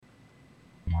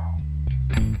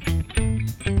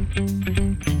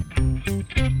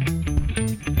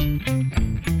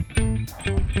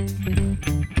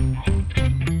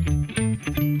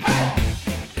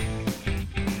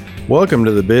Welcome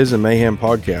to the Biz and Mayhem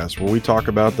podcast, where we talk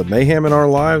about the mayhem in our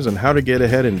lives and how to get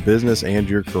ahead in business and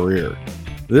your career.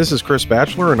 This is Chris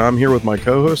Batchelor, and I'm here with my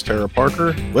co-host, Tara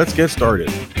Parker. Let's get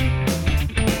started.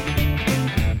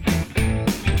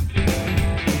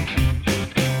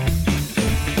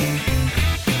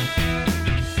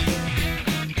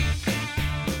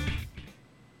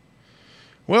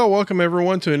 Well, welcome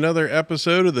everyone to another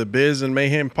episode of the Biz and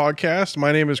Mayhem podcast.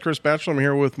 My name is Chris Batchelor. I'm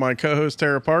here with my co-host,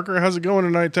 Tara Parker. How's it going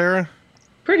tonight, Tara?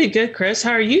 Pretty good, Chris.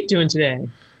 How are you doing today?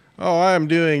 Oh, I am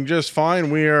doing just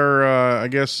fine. We are,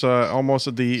 almost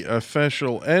at the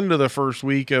official end of the first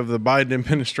week of the Biden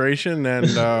administration, and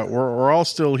we're all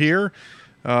still here.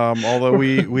 Although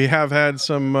we have had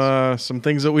some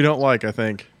things that we don't like, I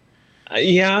think.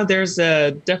 Yeah, there's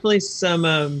definitely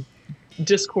some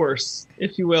discourse,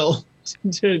 if you will,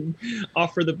 to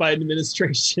offer the Biden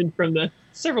administration from the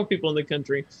several people in the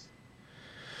country.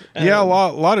 Yeah, a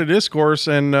lot of discourse,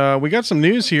 and we got some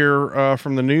news here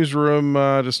from the newsroom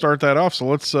to start that off. So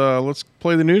let's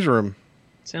play the newsroom.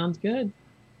 Sounds good.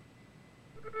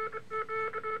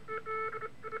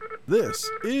 This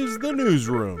is the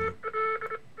newsroom.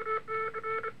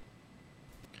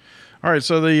 All right,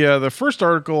 so the first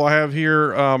article I have here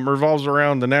revolves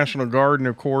around the National Guard, and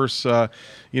of course,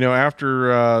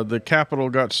 after the Capitol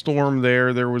got stormed,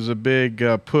 there was a big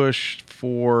push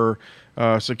for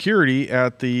security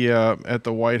at the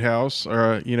White House,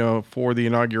 for the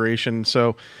inauguration.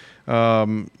 So,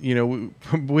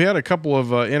 we had a couple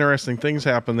of interesting things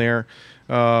happen there.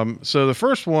 So the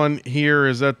first one here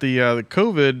is that the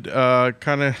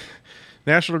COVID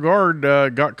National Guard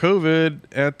got COVID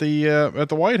at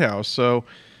the White House. So,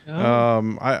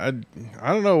 I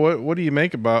don't know, what do you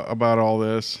make about all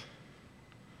this?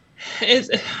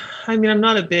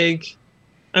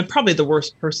 I'm probably the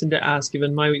worst person to ask,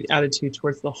 given my attitude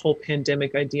towards the whole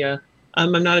pandemic idea.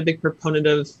 I'm not a big proponent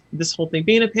of this whole thing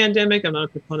being a pandemic. I'm not a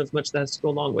proponent of much that has to go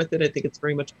along with it. I think it's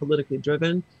very much politically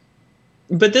driven.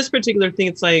 But this particular thing,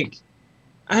 it's like,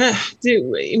 where's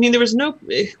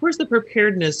the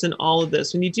preparedness in all of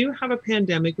this? When you do have a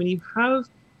pandemic, when you have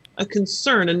a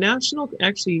concern,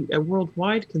 a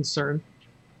worldwide concern,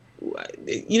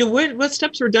 what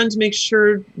steps were done to make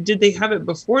sure? Did they have it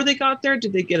before they got there?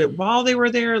 Did they get it while they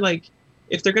were there? Like,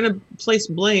 if they're going to place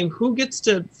blame, who gets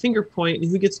to finger point and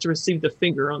who gets to receive the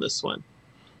finger on this one?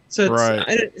 So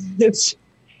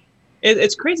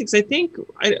it's crazy, because I think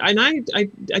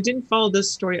I didn't follow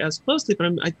this story as closely,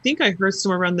 but I think I heard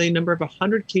somewhere around the number of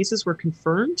 100 cases were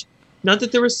confirmed. Not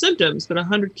that there were symptoms, but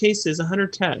 100 cases,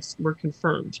 100 tests were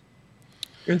confirmed.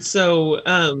 And so,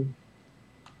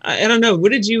 I don't know.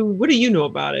 What do you know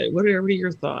about it? What are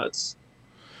your thoughts?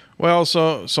 Well,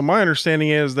 so my understanding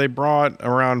is they brought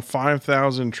around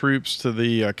 5,000 troops to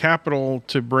the Capitol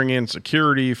to bring in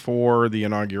security for the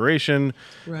inauguration.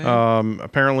 Right.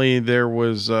 Apparently, there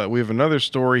was. We have another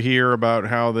story here about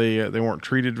how they weren't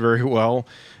treated very well.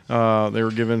 They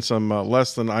were given some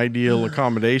less than ideal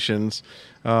accommodations,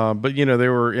 but they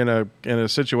were in a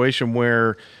situation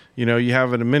where, you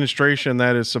have an administration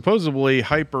that is supposedly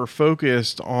hyper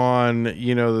focused on,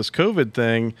 this COVID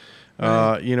thing,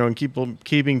 and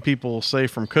keeping people safe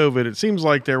from COVID. It seems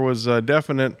like there was a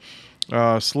definite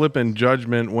slip in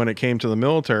judgment when it came to the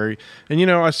military. And,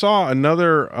 I saw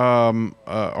another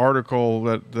article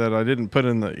that I didn't put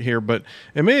in here, but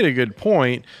it made a good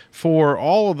point for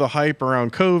all of the hype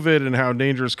around COVID and how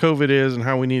dangerous COVID is and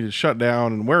how we need to shut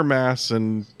down and wear masks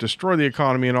and destroy the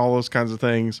economy and all those kinds of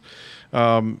things.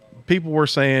 People were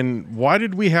saying, why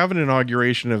did we have an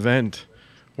inauguration event?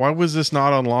 Why was this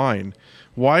not online?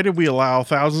 Why did we allow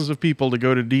thousands of people to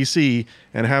go to D.C.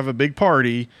 and have a big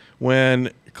party when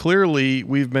clearly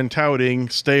we've been touting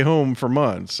stay home for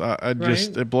months?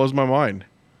 It blows my mind.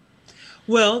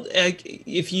 Well,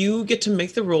 if you get to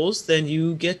make the rules, then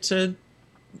you get to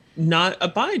not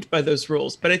abide by those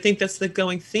rules. But I think that's the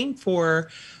going theme for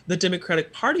the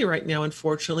Democratic Party right now,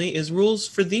 unfortunately, is rules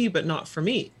for thee, but not for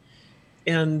me.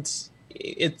 And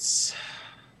it's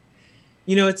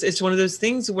one of those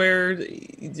things where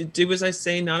do as I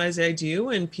say, not as I do.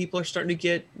 And people are starting to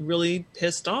get really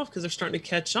pissed off because they're starting to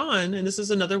catch on. And this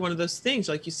is another one of those things,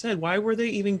 like you said, why were they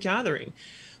even gathering?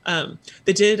 I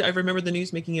remember the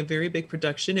news making a very big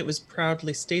production. It was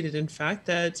proudly stated, in fact,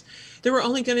 that there were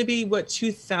only going to be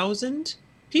 2,000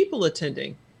 people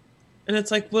attending. And it's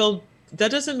like, well, that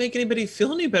doesn't make anybody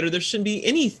feel any better. There shouldn't be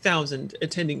any 1,000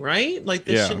 attending, right? Like,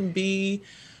 this shouldn't be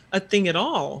a thing at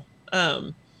all.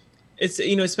 It's,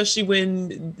 especially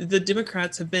when the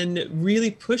Democrats have been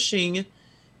really pushing,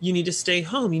 you need to stay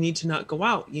home, you need to not go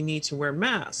out, you need to wear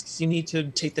masks, you need to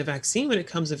take the vaccine when it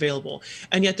comes available.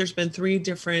 And yet there's been 3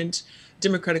 different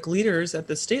Democratic leaders at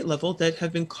the state level that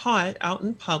have been caught out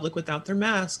in public without their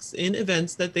masks in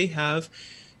events that they have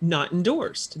not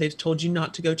endorsed. They've told you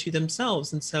not to go to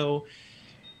themselves. And so,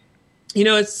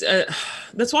 it's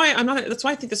that's why I'm not. That's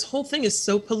why I think this whole thing is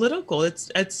so political.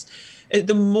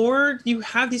 The more you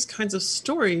have these kinds of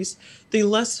stories, the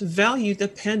less value the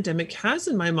pandemic has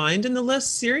in my mind, and the less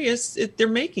serious they're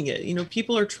making it.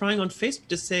 People are trying on Facebook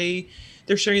to say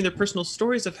they're sharing their personal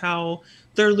stories of how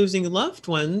they're losing loved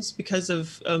ones because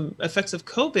of effects of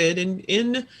COVID,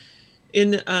 and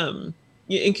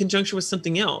in conjunction with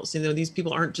something else. These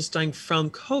people aren't just dying from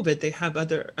COVID; they have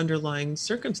other underlying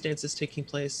circumstances taking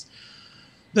place.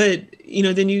 But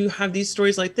then you have these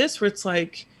stories like this where it's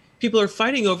like people are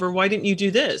fighting over, why didn't you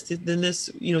do this? Then this,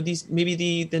 these,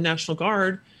 maybe the National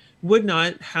Guard would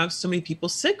not have so many people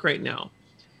sick right now.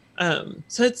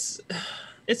 So it's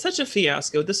such a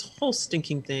fiasco, this whole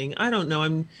stinking thing. I don't know.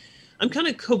 I'm kind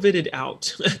of COVIDed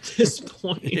out at this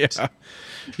point.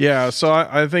 Yeah. So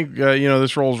I think,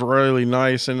 this rolls really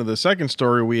nice into the second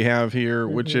story we have here,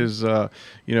 which is, the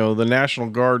National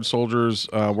Guard soldiers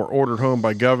were ordered home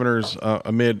by governors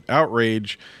amid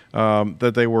outrage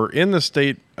that they were in the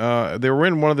state. They were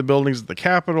in one of the buildings at the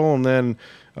Capitol, and then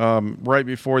right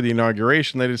before the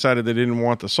inauguration, they decided they didn't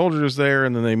want the soldiers there,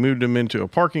 and then they moved them into a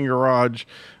parking garage.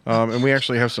 And we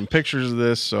actually have some pictures of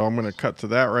this, so I'm going to cut to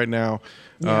that right now.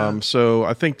 Yeah. So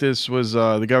I think this was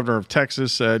the governor of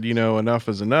Texas said, enough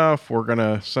is enough. We're going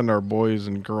to send our boys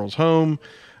and girls home.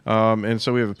 And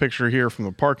so we have a picture here from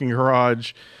the parking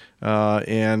garage.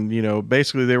 And,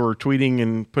 basically they were tweeting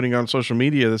and putting on social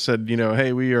media that said,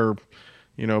 hey, we are,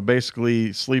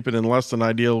 basically sleeping in less than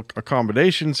ideal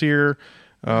accommodations here.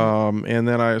 And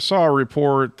then I saw a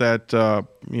report that,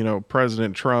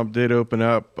 President Trump did open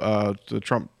up the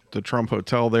Trump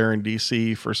Hotel there in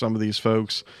DC for some of these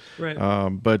folks. Right.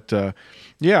 But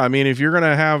if you're going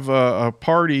to have a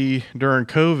party during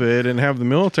COVID and have the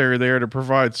military there to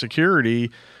provide security,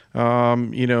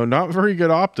 not very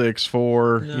good optics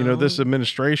for, this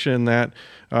administration that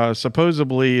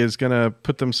supposedly is going to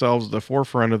put themselves at the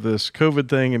forefront of this COVID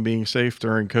thing and being safe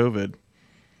during COVID.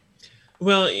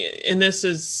 Well, and this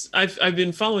is, I've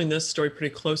been following this story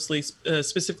pretty closely,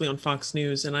 specifically on Fox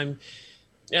News, and I'm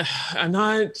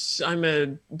a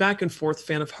back and forth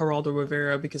fan of Geraldo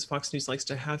Rivera because Fox News likes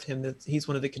to have him. He's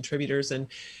one of the contributors, and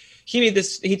he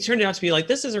turned it out to be like,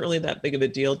 this isn't really that big of a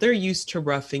deal. They're used to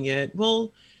roughing it.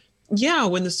 Well, yeah,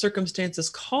 when the circumstances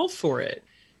call for it.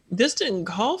 This didn't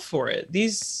call for it.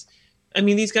 These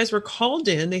guys were called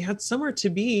in. They had somewhere to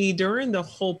be during the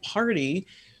whole party.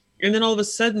 And then all of a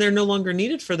sudden they're no longer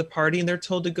needed for the party and they're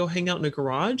told to go hang out in a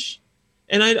garage.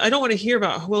 And I don't want to hear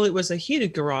about, well, it was a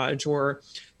heated garage or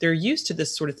they're used to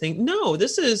this sort of thing. No,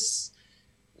 this,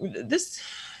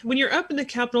 when you're up in the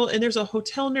Capitol and there's a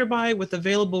hotel nearby with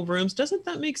available rooms, doesn't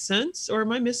that make sense? Or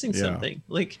am I missing something?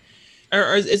 Like,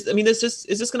 is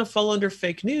this going to fall under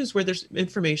fake news where there's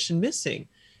information missing?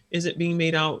 Is it being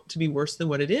made out to be worse than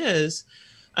what it is?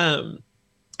 And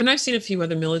I've seen a few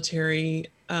other military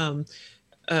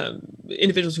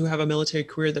individuals who have a military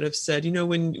career that have said,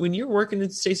 when you're working in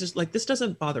stations like this,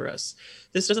 doesn't bother us.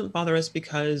 This doesn't bother us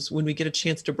because when we get a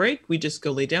chance to break, we just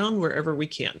go lay down wherever we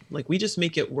can. Like, we just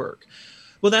make it work.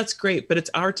 Well, that's great, but it's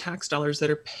our tax dollars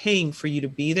that are paying for you to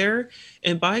be there.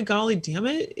 And by golly, damn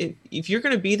it, if you're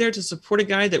going to be there to support a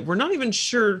guy that we're not even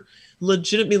sure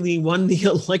legitimately won the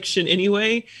election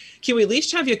anyway, can we at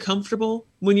least have you comfortable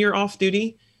when you're off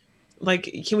duty?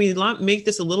 Like, can we make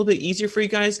this a little bit easier for you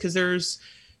guys? Because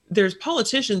there's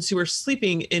politicians who are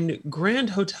sleeping in grand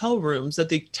hotel rooms that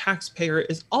the taxpayer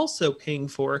is also paying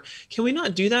for. Can we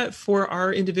not do that for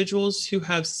our individuals who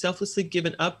have selflessly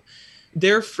given up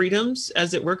their freedoms,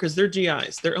 as it were, because they're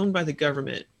GIs, they're owned by the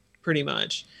government pretty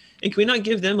much? And can we not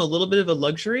give them a little bit of a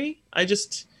luxury? I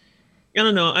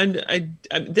don't know. I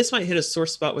this might hit a sore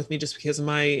spot with me just because of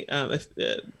my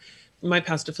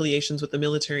past affiliations with the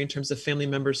military in terms of family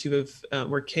members who have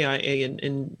were KIA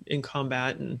in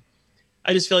combat, and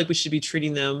I just feel like we should be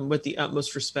treating them with the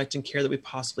utmost respect and care that we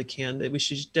possibly can. That we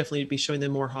should definitely be showing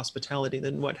them more hospitality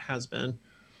than what has been.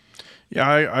 Yeah,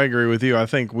 I agree with you. I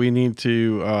think we need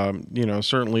to,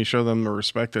 certainly show them the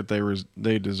respect that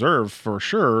they deserve for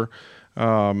sure.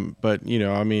 But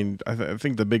I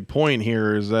think the big point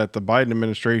here is that the Biden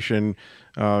administration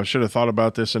should have thought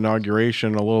about this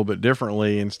inauguration a little bit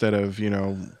differently instead of,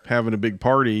 having a big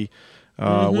party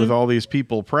with all these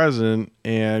people present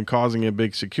and causing a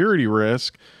big security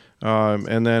risk.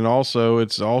 And then also,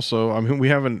 we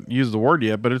haven't used the word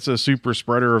yet, but it's a super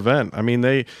spreader event.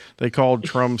 They called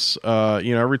Trump's,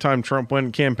 every time Trump went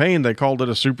and campaigned, they called it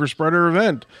a super spreader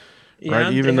event,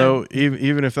 right?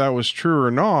 Even if that was true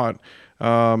or not,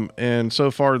 And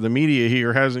so far, the media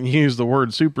here hasn't used the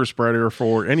word super spreader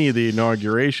for any of the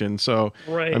inauguration. So,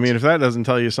 I Right. mean, if that doesn't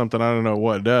tell you something, I don't know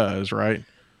what does, right?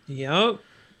 Yep.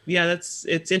 Yeah, it's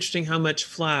interesting how much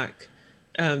flack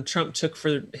Trump took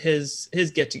for his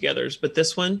get-togethers, but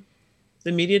this one,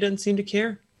 the media doesn't seem to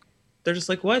care. They're just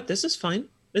like, "What? This is fine.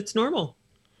 It's normal."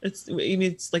 I mean,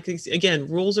 it's like again,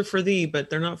 rules are for thee, but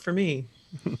they're not for me.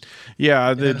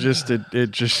 Yeah,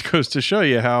 it just goes to show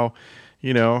you how,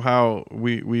 how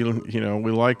we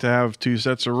like to have two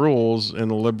sets of rules in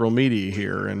the liberal media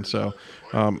here. And so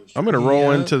I'm going to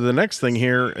roll Yeah. into the next thing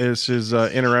here. This is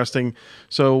interesting.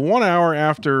 So 1 hour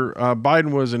after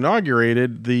Biden was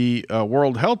inaugurated, the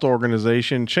World Health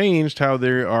Organization changed how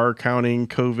they are counting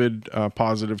COVID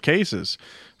positive cases.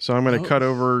 So I'm going to Oh. cut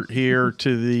over here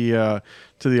to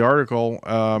the article.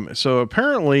 So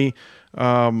apparently,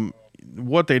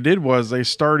 what they did was they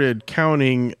started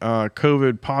counting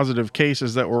COVID positive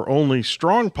cases that were only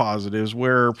strong positives,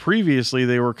 where previously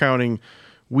they were counting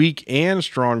weak and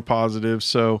strong positives.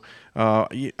 So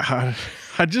I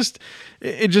just,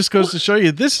 it just goes to show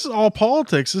you this is all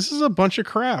politics. This is a bunch of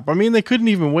crap. I mean, they couldn't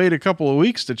even wait a couple of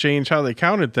weeks to change how they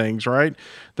counted things, right?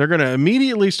 They're going to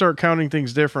immediately start counting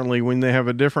things differently when they have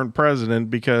a different president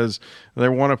because they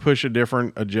want to push a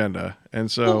different agenda.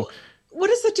 And so, Well, what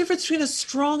is the difference between a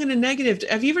strong and a negative?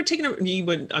 Have you ever taken a? You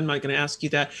would, I'm not going to ask you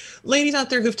that. Ladies out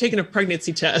there who've taken a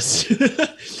pregnancy test,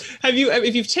 have you?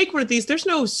 If you've taken one of these, there's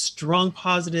no strong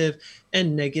positive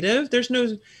and negative. There's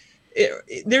no.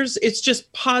 There's. It's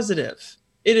just positive.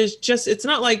 It is just. It's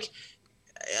not like.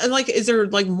 Is there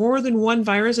like more than one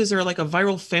virus? Is there like a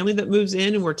viral family that moves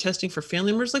in and we're testing for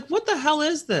family members? Like, what the hell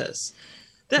is this?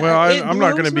 well, That it I'm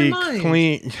not going to blows my be mind.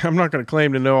 clean. I'm not going to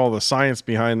claim to know all the science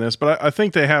behind this, but I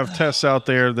think they have tests out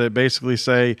there that basically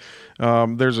say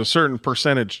there's a certain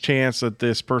percentage chance that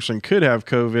this person could have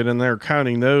COVID, and they're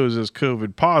counting those as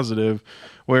COVID positive.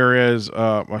 Whereas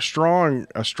a strong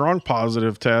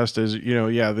positive test is,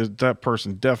 yeah, that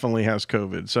person definitely has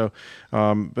COVID. So,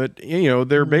 but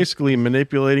they're basically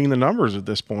manipulating the numbers at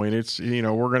this point. It's we're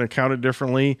going to count it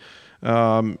differently.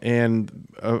 And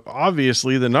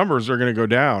obviously the numbers are going to go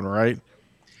down, right?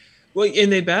 Well,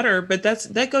 and they better, but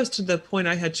that goes to the point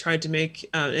I had tried to make,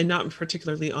 and not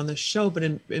particularly on the show, but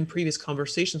in previous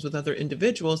conversations with other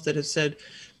individuals that have said,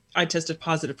 I tested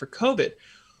positive for COVID.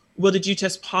 Well, did you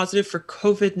test positive for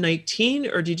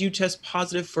COVID-19 or did you test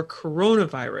positive for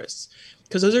coronavirus?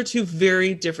 Because those are two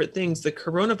very different things. The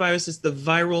coronavirus is the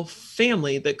viral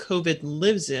family that COVID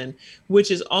lives in,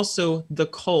 which is also the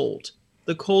cold.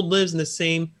 The cold lives in the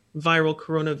same viral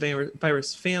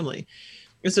coronavirus family.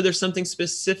 And so there's something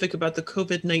specific about the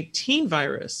COVID-19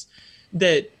 virus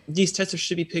that these testers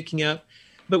should be picking up.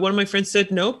 But one of my friends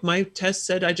said, nope, my test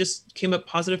said I just came up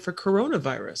positive for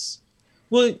coronavirus.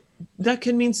 Well, that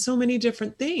can mean so many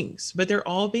different things, but they're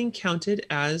all being counted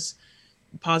as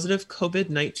positive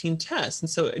COVID-19 tests. And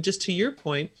so, just to your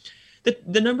point,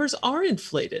 the numbers are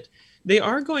inflated. They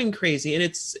are going crazy. And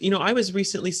it's, I was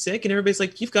recently sick and everybody's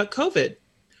like, you've got COVID.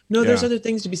 No, there's Yeah. other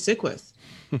things to be sick with.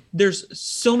 There's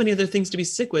so many other things to be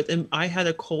sick with. And I had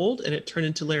a cold and it turned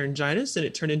into laryngitis and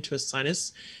it turned into a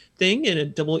sinus thing and a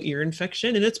double ear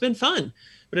infection. And it's been fun,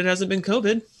 but it hasn't been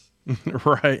COVID.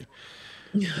 Right.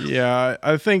 Yeah,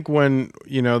 I think when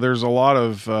there's a lot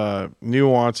of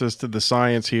nuances to the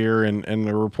science here, and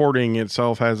the reporting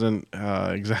itself hasn't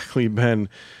exactly been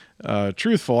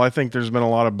truthful. I think there's been a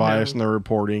lot of bias No. in the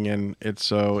reporting, and it's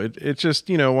just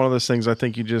one of those things. I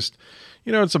think you just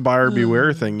it's a buyer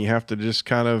beware thing. You have to just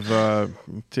kind of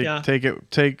Yeah.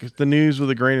 take the news with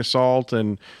a grain of salt,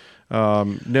 and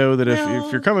know that if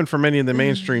you're Well, coming from any of the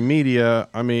mainstream media,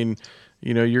 I mean,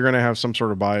 you're going to have some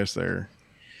sort of bias there.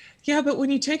 yeah, but when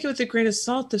you take it with a grain of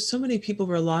salt, there's so many people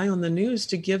rely on the news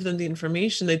to give them the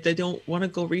information that they don't want to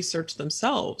go research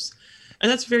themselves.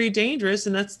 And that's very dangerous.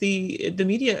 And that's the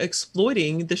media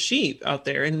exploiting the sheep out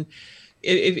there. And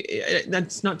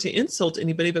that's not to insult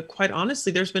anybody, but quite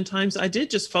honestly, there's been times I did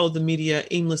just follow the media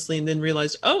aimlessly and then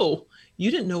realized, oh,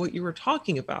 you didn't know what you were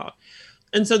talking about.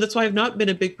 And so that's why I've not been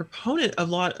a big proponent of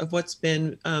a lot of what's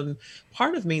been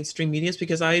part of mainstream media, is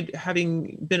because I,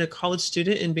 having been a college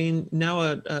student and being now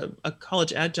a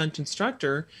college adjunct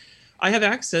instructor, I have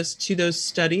access to those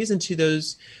studies and to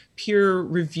those peer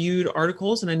reviewed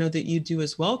articles. And I know that you do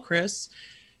as well, Chris.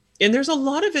 And there's a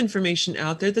lot of information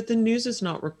out there that the news is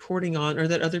not reporting on, or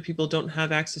that other people don't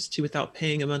have access to without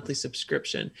paying a monthly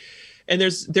subscription. And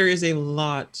there is a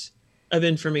lot of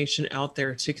information out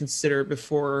there to consider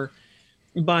before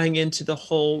buying into the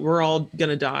whole we're all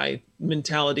gonna die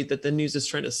mentality that the news is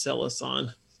trying to sell us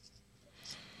on.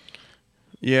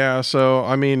 Yeah, so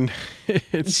I mean,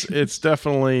 it's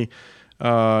definitely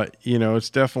it's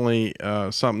definitely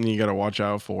something you got to watch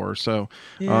out for. So,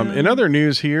 in Yeah. other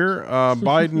news here,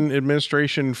 Biden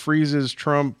administration freezes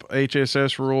Trump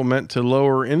HSS rule meant to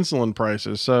lower insulin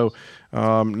prices. So,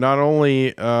 not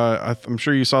only I'm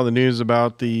sure you saw the news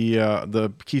about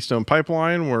the Keystone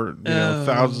Pipeline, where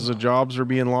thousands Oh, of jobs are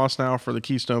being lost now for the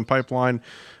Keystone Pipeline.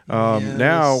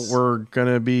 Now yes. we're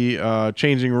going to be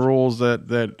changing rules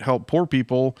that help poor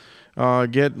people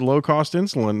get low cost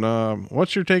insulin.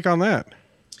 What's your take on that?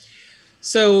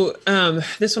 So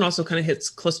this one also kind of hits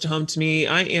close to home to me.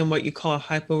 I am what you call a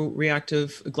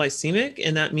hyporeactive glycemic,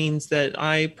 and that means that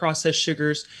I process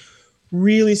sugars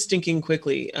really stinking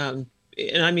quickly.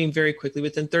 And I mean very quickly.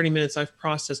 Within 30 minutes, I've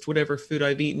processed whatever food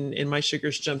I've eaten, and my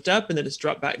sugars jumped up, and then it's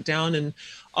dropped back down, and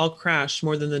I'll crash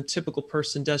more than the typical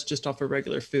person does just off of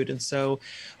regular food. And so,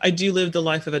 I do live the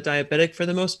life of a diabetic for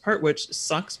the most part, which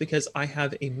sucks because I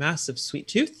have a massive sweet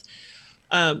tooth.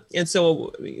 And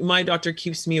so my doctor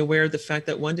keeps me aware of the fact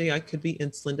that one day I could be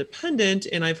insulin dependent.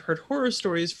 And I've heard horror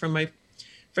stories from my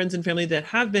friends and family that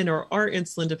have been or are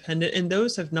insulin dependent, and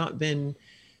those have not been.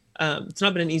 It's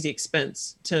not been an easy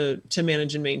expense to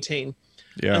manage and maintain.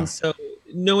 Yeah. And so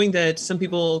knowing that some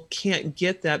people can't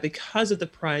get that because of the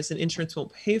price and insurance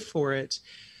won't pay for it,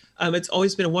 it's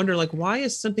always been a wonder, like, why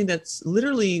is something that's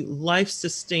literally life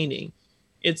sustaining,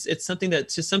 it's something that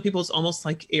to some people is almost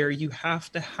like air, you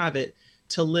have to have it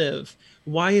to live,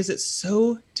 why is it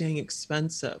so dang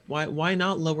expensive? Why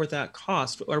not lower that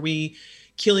cost? Are we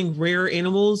killing rare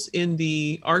animals in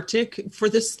the Arctic for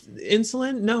this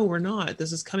insulin? No, we're not.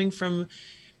 This is coming from,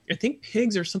 I think,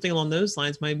 pigs or something along those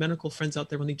lines. My medical friends out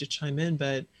there will need to chime in,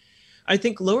 but I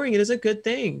think lowering it is a good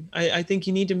thing. I think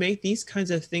you need to make these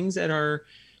kinds of things that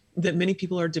many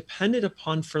people are dependent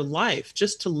upon for life,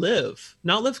 just to live,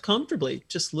 not live comfortably,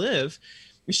 just live.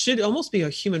 It should almost be a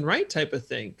human right type of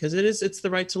thing because it's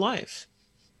the right to life.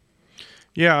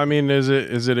 Yeah, I mean, is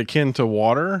it akin to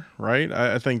water, right?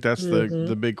 I think that's the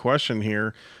Mm-hmm. big question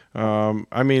here.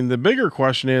 I mean, the bigger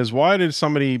question is why did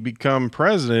somebody become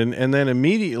president and then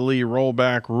immediately roll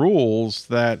back rules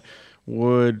that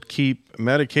would keep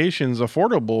medications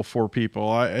affordable for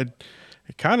people? It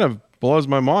kind of blows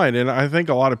my mind, and I think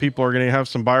a lot of people are going to have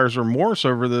some buyer's remorse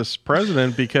over this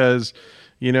president because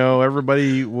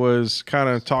everybody was kind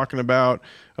of talking about,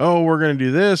 oh, we're going to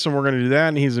do this and we're going to do that.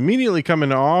 And he's immediately come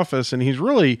into office and he's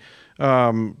really,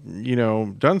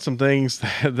 done some things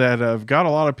that have got a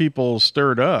lot of people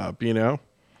stirred up.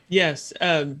 Yes,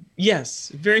 yes,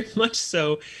 very much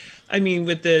so. I mean,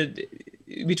 with the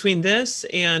between this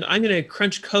and I'm going to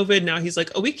crunch COVID now, he's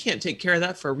like, oh, we can't take care of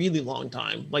that for a really long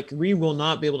time. Like, we will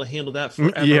not be able to handle that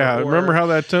forever. Yeah. Remember Or, how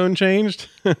that tone changed?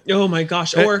 oh my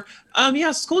gosh. Or,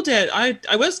 yeah, school debt. I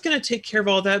was going to take care of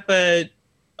all that, but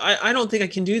I don't think I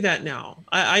can do that now.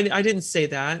 I didn't say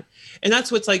that. And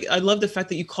that's what's like, I love the fact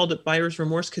that you called it buyer's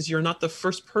remorse because you're not the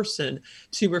first person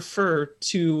to refer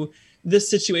to this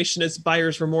situation as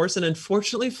buyer's remorse. And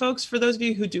unfortunately, folks, for those of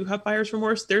you who do have buyer's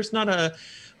remorse, there's not a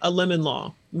lemon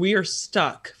law. We are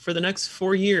stuck for the next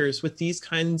 4 years with these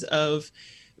kinds of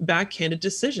backhanded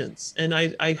decisions. And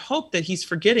I hope that he's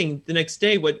forgetting the next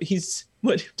day what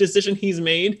decision he's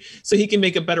made so he can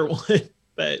make a better one.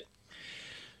 But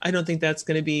I don't think that's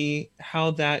going to be how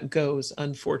that goes,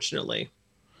 unfortunately.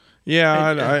 Yeah,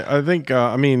 I, I think,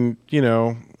 I mean,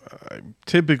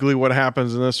 typically what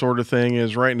happens in this sort of thing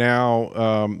is right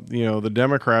now, the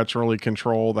Democrats really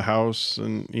control the House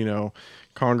and,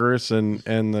 Congress and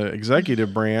the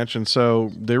executive branch. And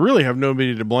so they really have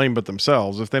nobody to blame but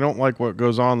themselves. If they don't like what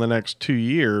goes on the next 2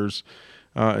 years,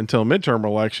 until midterm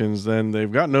elections, then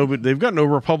they've got no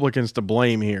Republicans to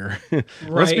blame here.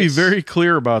 Let's be right. very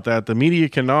clear about that. The media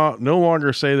cannot no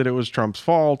longer say that it was Trump's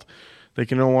fault. They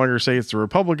can no longer say it's the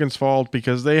Republicans' fault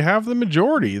because they have the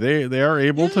majority. They are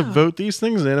able to Yeah. vote these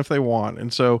things in if they want.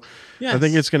 And so I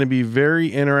think Yes. it's going to be very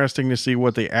interesting to see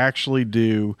what they actually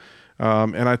do.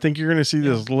 And I think you're going to see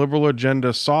Yeah. this liberal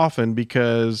agenda soften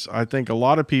because I think a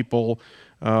lot of people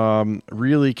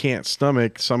really can't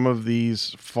stomach some of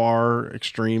these far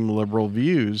extreme liberal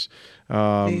views. They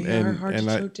are And hard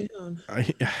to choke down.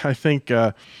 I, I think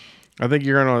I think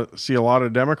you're going to see a lot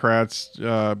of Democrats,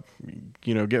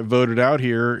 get voted out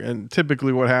here. And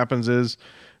typically, what happens is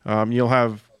you'll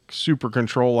have super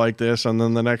control like this, and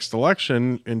then the next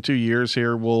election in 2 years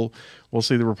here, we'll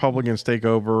see the Republicans take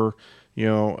over.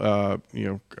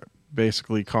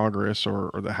 Basically Congress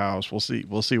or the House. We'll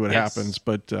see what happens. Yes.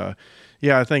 But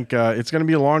yeah, I think it's going to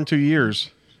be a long 2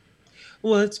 years.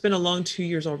 Well, it's been a long 2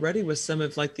 years already with some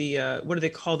of like the what do they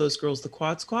call those girls? The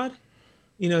Quad Squad.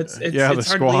 Yeah, the It's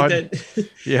hard to believe squad. that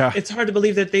Yeah, it's hard to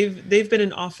believe that they've been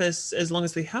in office as long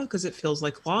as they have because it feels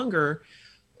like longer.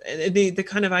 the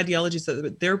kind of ideologies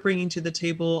that they're bringing to the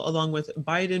table, along with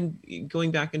Biden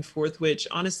going back and forth, which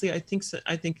honestly, I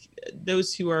think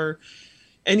those who are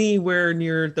anywhere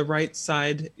near the right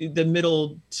side, the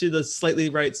middle to the slightly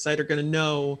right side, are going to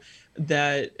know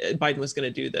that Biden was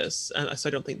going to do this. So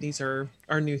I don't think these are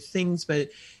new things. But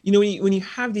when you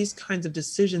have these kinds of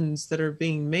decisions that are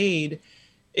being made,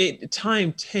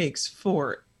 time takes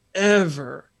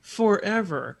forever.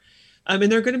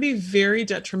 And they're going to be very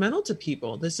detrimental to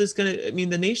people. This is going to,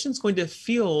 the nation's going to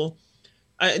feel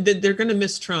that they're going to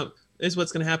miss Trump, is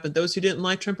what's going to happen. Those who didn't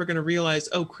like Trump are going to realize,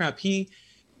 oh crap,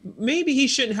 maybe he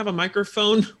shouldn't have a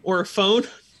microphone or a phone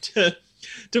to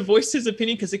voice his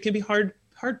opinion, because it can be hard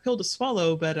pill to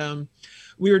swallow. But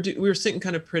we were sitting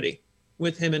kind of pretty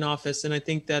with him in office, and I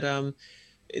think that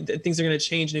things are going to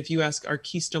change. And if you ask our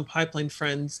Keystone Pipeline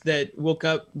friends that woke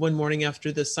up one morning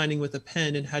after the signing with a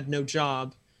pen and had no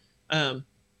job, I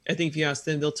think if you ask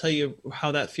them, they'll tell you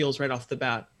how that feels right off the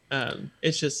bat.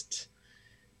 It's just,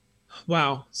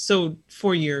 wow. So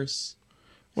 4 years.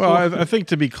 Well, I think,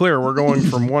 to be clear, we're going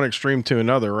from one extreme to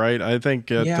another, right? I think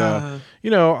that,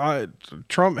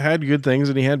 Trump had good things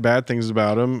and he had bad things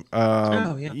about him.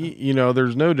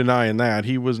 There's no denying that.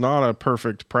 He was not a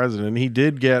perfect president. He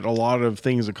did get a lot of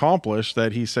things accomplished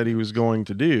that he said he was going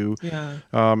to do. Yeah.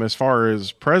 As far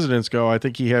as presidents go, I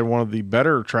think he had one of the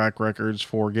better track records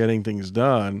for getting things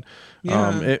done.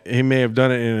 Yeah. He may have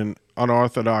done it in an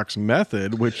unorthodox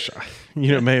method, which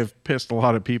may have pissed a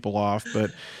lot of people off,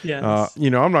 but yes.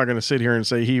 I'm not going to sit here and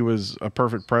say he was a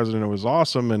perfect president. It was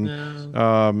awesome, and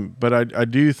but I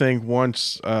do think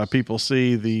once people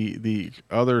see the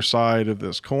other side of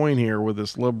this coin here with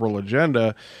this liberal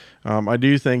agenda, I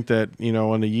do think that in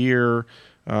a year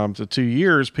to 2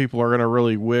 years, people are going to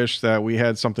really wish that we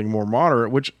had something more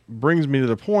moderate, which brings me to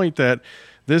the point that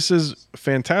this is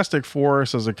fantastic for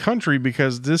us as a country,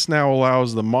 because this now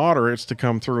allows the moderates to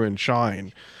come through and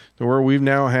shine, to where we've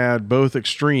now had both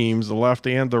extremes, the left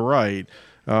and the right.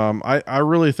 I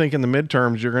really think in the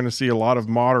midterms, you're going to see a lot of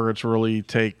moderates really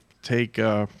take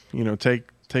the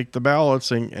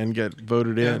ballots and get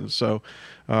voted in. So,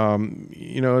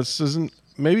 this isn't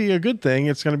maybe a good thing.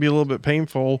 It's going to be a little bit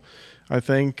painful. I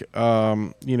think,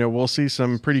 we'll see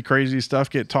some pretty crazy stuff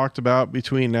get talked about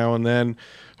between now and then.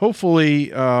 Hopefully,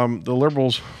 the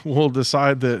liberals will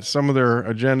decide that some of their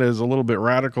agenda is a little bit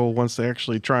radical once they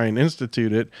actually try and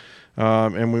institute it,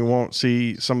 and we won't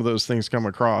see some of those things come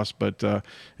across. But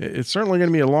it's certainly going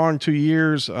to be a long 2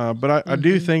 years. But I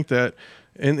do think that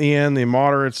in the end, the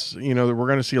moderates, that we're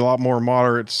going to see a lot more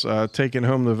moderates taking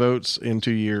home the votes in 2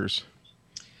 years.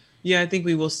 Yeah, I think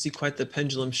we will see quite the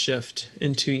pendulum shift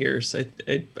in 2 years.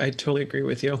 I totally agree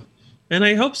with you. And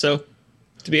I hope so,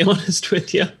 to be honest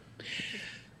with you.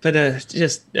 But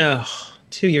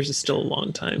 2 years is still a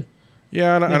long time.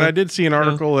 Yeah, and I did see an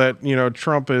article that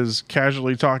Trump is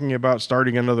casually talking about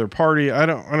starting another party. I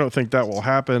don't think that will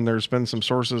happen. There's been some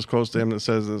sources close to him that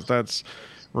says that's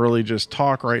really just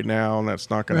talk right now, and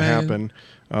that's not going to happen.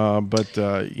 But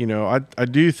I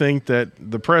do think that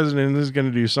the president is going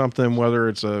to do something, whether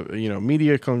it's a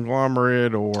media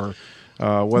conglomerate or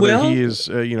whether he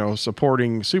is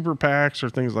supporting super PACs or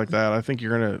things like that. I think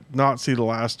you're going to not see the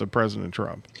last of President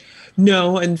Trump.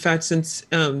 No, in fact, since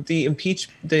the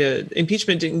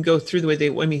impeachment didn't go through the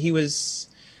way he was,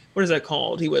 what is that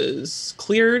called? He was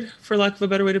cleared, for lack of a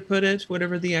better way to put it,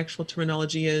 whatever the actual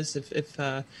terminology is. If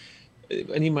I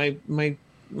need my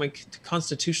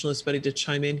constitutionalist buddy to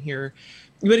chime in here,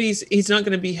 but he's not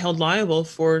going to be held liable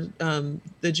for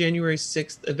the January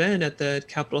 6th event at the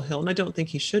Capitol Hill, and I don't think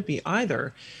he should be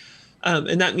either.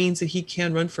 And that means that he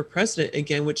can run for president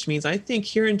again, which means I think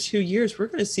here in 2 years we're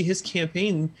going to see his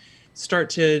campaign start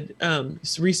to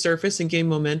resurface and gain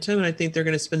momentum. And I think they're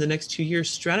going to spend the next 2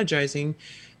 years strategizing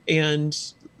and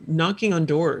knocking on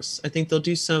doors. I think they'll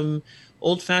do some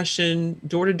old-fashioned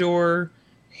door-to-door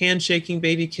handshaking,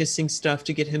 baby kissing stuff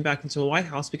to get him back into the White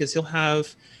House, because he'll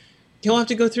have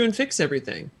to go through and fix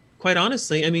everything. Quite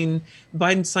honestly,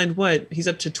 Biden signed he's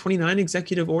up to 29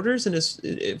 executive orders in his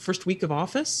first week of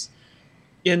office.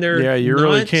 And you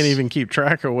really can't even keep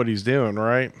track of what he's doing,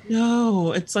 right?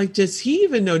 No, it's like, does he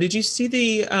even know? Did you see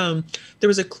there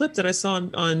was a clip that I saw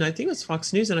on I think it was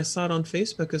Fox News, and I saw it on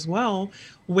Facebook as well,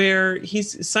 where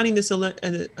he's signing this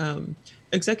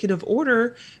executive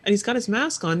order, and he's got his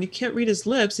mask on. You can't read his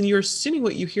lips, and you're assuming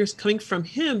what you hear is coming from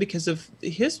him because of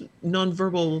his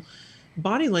nonverbal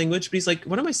body language. But he's like,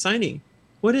 what am I signing?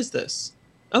 What is this?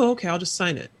 Oh, okay, I'll just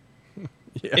sign it.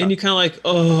 Yeah. And you kind of like,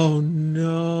 oh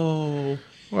no.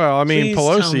 Well,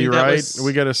 Pelosi, right?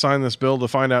 We got to sign this bill to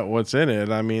find out what's in it.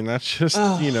 That's just,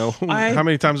 how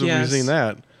many times have we seen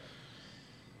that?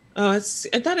 Oh,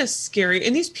 that is scary.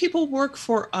 And these people work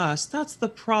for us. That's the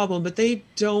problem. But they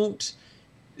don't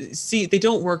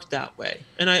work that way.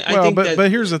 And I Well, think but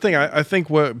that here's the thing. I think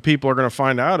what people are going to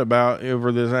find out about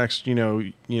over the next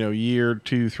year,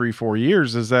 2, 3, 4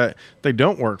 years is that they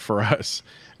don't work for us,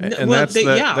 and well, that's they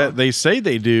that yeah. they say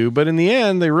they do, but in the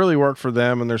end, they really work for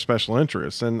them and their special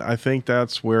interests. And I think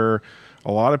that's where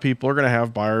a lot of people are going to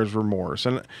have buyer's remorse.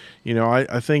 And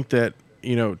I think that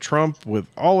Trump, with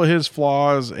all of his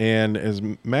flaws and as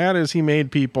mad as he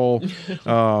made people,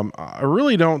 I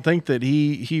really don't think that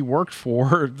he worked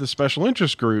for the special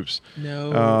interest groups.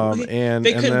 No, And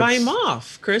they couldn't buy him that's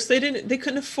off, Chris. They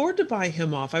couldn't afford to buy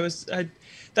him off.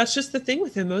 That's just the thing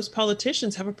with him. Most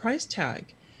politicians have a price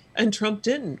tag, and Trump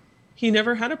didn't. He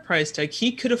never had a price tag.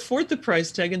 He could afford the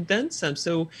price tag and then some.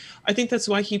 So I think that's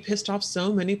why he pissed off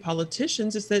so many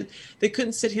politicians, is that they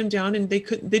couldn't sit him down, and they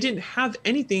didn't have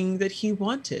anything that he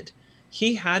wanted.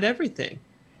 He had everything.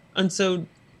 And so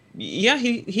yeah,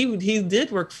 he did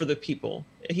work for the people.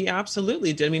 He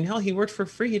absolutely did. I mean, hell, he worked for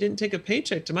free. He didn't take a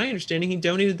paycheck. To my understanding, he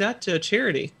donated that to a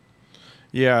charity.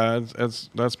 yeah,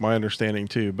 that's my understanding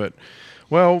too. But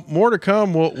well, more to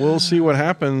come. We'll see what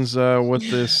happens with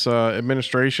this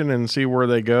administration and see where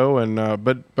they go. And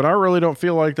but I really don't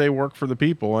feel like they work for the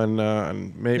people.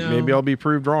 And maybe No. I'll be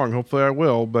proved wrong. Hopefully, I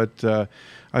will. But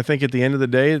I think at the end of the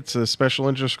day, it's the special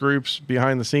interest groups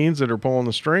behind the scenes that are pulling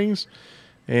the strings.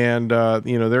 And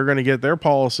they're going to get their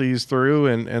policies through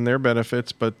and their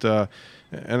benefits, but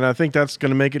and I think that's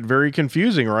going to make it very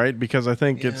confusing, right? Because I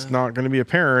think it's Yeah. not going to be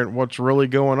apparent what's really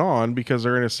going on because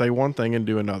they're going to say one thing and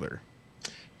do another.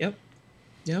 Yep.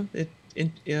 Yeah.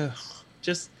 Yeah.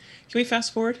 Just can we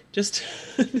fast forward? Just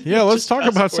Yeah, let's just talk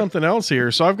fast about forward. something else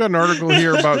here. So I've got an article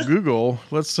here about Google.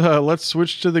 Let's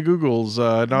switch to the Googles.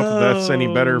 Not that that's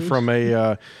any better Oh, from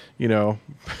a you know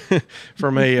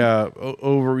from a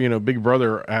over Big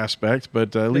Brother aspect,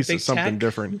 but at like least big it's something tech.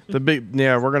 different. The big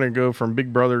yeah, we're gonna go from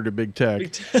Big Brother to Big Tech.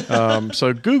 Big tech.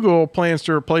 So Google plans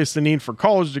to replace the need for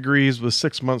college degrees with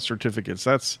 6 month certificates.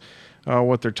 That's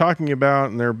what they're talking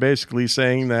about, and they're basically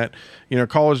saying that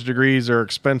college degrees are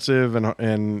expensive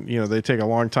and they take a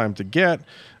long time to get,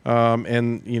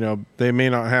 and they may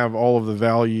not have all of the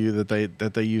value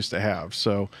that they used to have.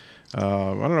 So I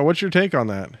don't know. What's your take on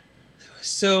that?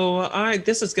 So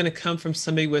this is going to come from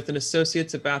somebody with an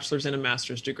associate's, a bachelor's, and a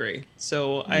master's degree.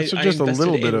 So So just a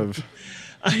little bit of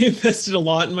I invested a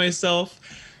lot in myself,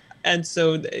 and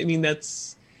so I mean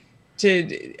that's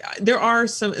to there are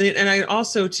some, and I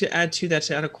also, to add to that,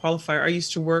 to add a qualifier, I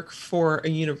used to work for a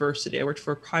university. I worked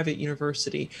for a private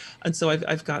university, and so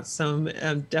I've got some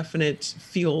definite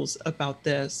feels about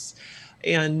this.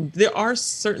 And there are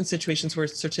certain situations where a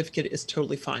certificate is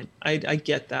totally fine. I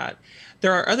get that.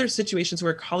 There are other situations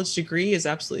where a college degree is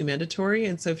absolutely mandatory.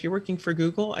 And so if you're working for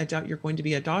Google, I doubt you're going to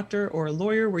be a doctor or a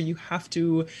lawyer, where you have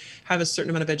to have a certain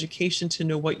amount of education to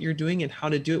know what you're doing and how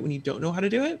to do it when you don't know how to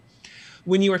do it.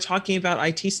 When you are talking about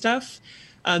IT stuff,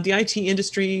 the IT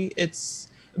industry, it's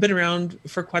been around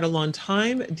for quite a long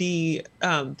time. The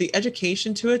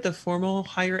education to it, the formal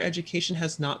higher education,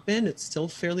 has not been. It's still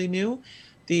fairly new.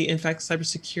 In fact,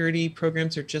 cybersecurity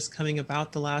programs are just coming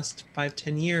about the last 5,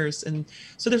 10 years, and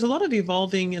so there's a lot of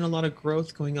evolving and a lot of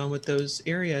growth going on with those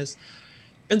areas.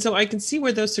 And so I can see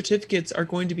where those certificates are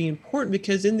going to be important,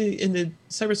 because in the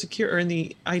cybersecurity, or in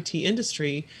the IT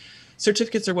industry,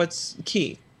 certificates are what's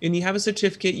key. And you have a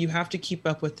certificate, you have to keep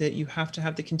up with it. You have to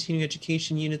have the continuing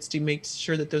education units to make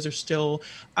sure that those are still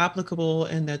applicable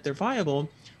and that they're viable.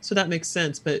 So that makes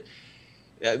sense. But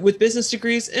with business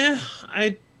degrees,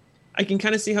 I can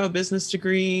kind of see how a business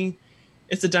degree,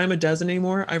 it's a dime a dozen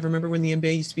anymore. I remember when the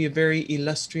MBA used to be a very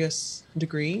illustrious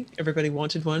degree. Everybody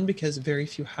wanted one because very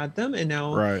few had them, and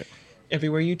now right.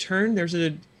 everywhere you turn,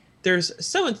 there's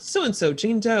so and so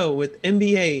Jane Doe with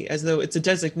MBA, as though it's a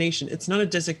designation. It's not a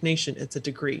designation; it's a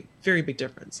degree. Very big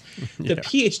difference. The Yeah.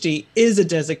 PhD is a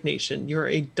designation. You're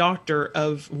a doctor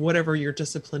of whatever your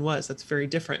discipline was. That's very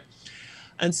different.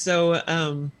 And so,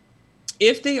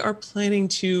 if they are planning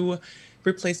to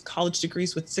replace college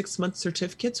degrees with 6 month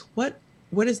certificates, what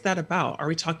is that about? Are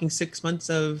we talking 6 months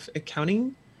of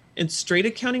accounting and straight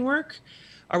accounting work?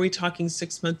 Are we talking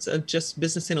 6 months of just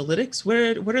business analytics?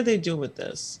 What are they doing with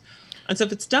this? And so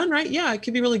if it's done right, yeah, it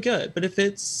could be really good. But if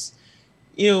it's,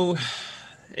 you know,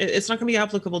 it's not going to be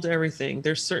applicable to everything.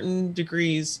 There's certain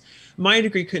degrees. My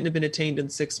degree couldn't have been attained in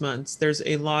 6 months. There's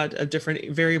a lot of different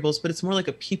variables, but it's more like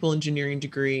a people engineering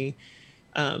degree,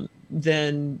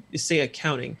 than, say,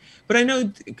 accounting. But I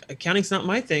know accounting's not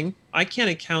my thing. I can't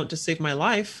account to save my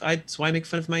life. That's why I make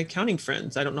fun of my accounting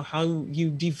friends. I don't know how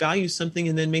you devalue something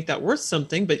and then make that worth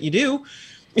something, but you do.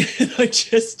 I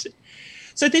just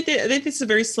So I think it's a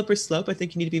very slippery slope. I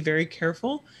think you need to be very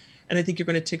careful. And I think you're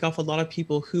going to take off a lot of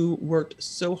people who worked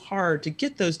so hard to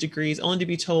get those degrees, only to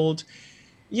be told,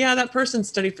 yeah, that person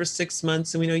studied for 6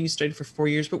 months and we know you studied for 4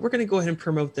 years, but we're going to go ahead and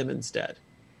promote them instead.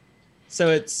 So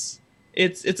it's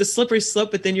a slippery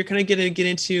slope, but then you're kind of going to get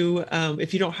into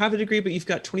if you don't have a degree, but you've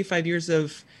got 25 years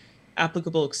of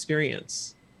applicable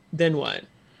experience, then what?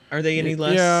 Are they any Yeah,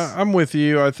 less? I'm with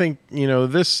you. I think,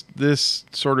 this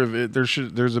sort of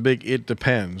there's a big it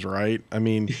depends, right? I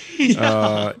mean,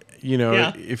 Yeah.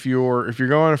 Yeah. if you're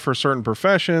going for certain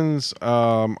professions,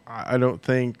 I don't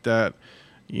think that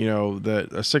that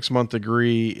a 6 month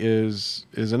degree is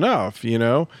enough.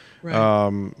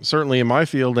 Right. Certainly in my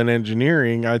field in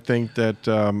engineering, I think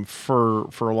that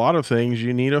for a lot of things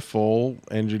you need a full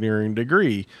engineering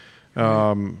degree.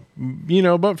 Right.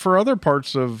 But for other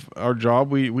parts of our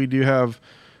job, we do have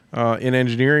in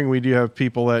engineering, we do have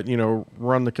people that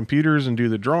run the computers and do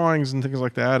the drawings and things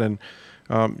like that. And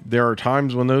there are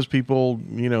times when those people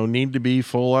need to be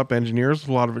full up engineers with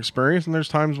a lot of experience, and there's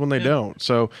times when they Yep. don't.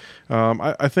 So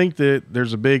I think that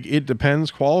there's a big it depends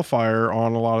qualifier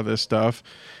on a lot of this stuff.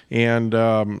 And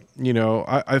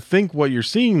I think what you're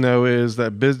seeing though is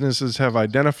that businesses have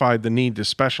identified the need to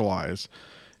specialize,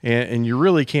 and you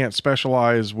really can't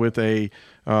specialize with a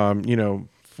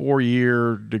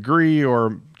 4-year degree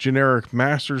or generic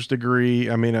master's degree.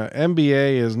 I mean, an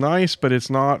MBA is nice, but it's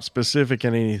not specific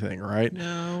in anything, right?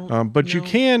 No. But you No.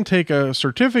 can take a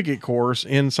certificate course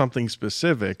in something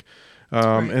specific.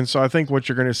 Right. And so I think what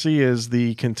you're going to see is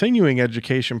the continuing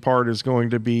education part is going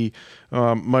to be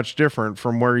much different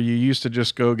from where you used to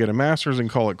just go get a master's and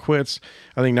call it quits.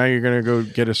 I think now you're going to go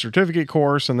get a certificate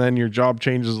course, and then your job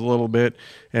changes a little bit.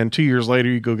 And 2 years later,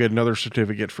 you go get another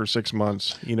certificate for 6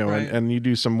 months, Right. and you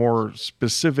do some more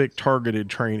specific targeted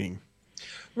training.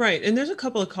 Right. And there's a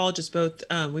couple of colleges, both.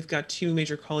 We've got two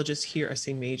major colleges here. I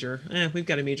say major. We've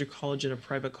got a major college and a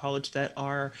private college that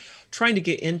are trying to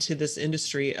get into this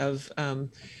industry of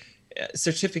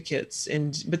certificates.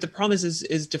 But the problem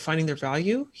is defining their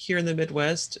value here in the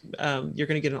Midwest. You're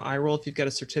going to get an eye roll if you've got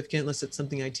a certificate, unless it's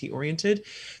something IT oriented.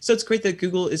 So it's great that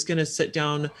Google is going to sit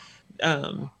down.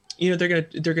 They're going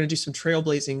to do some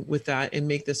trailblazing with that and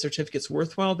make the certificates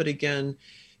worthwhile. But again,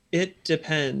 it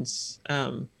depends.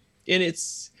 And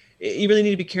you really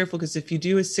need to be careful, because if you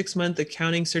do a 6 month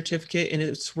accounting certificate and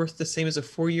it's worth the same as a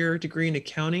 4-year degree in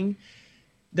accounting,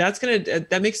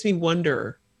 that makes me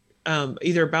wonder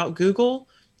either about Google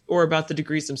or about the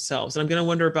degrees themselves. And I'm going to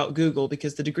wonder about Google,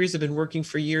 because the degrees have been working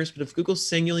for years. But if Google's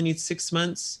saying you only need 6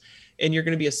 months and you're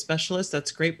going to be a specialist,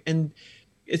 that's great. And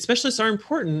specialists are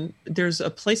important. There's a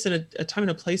place and a time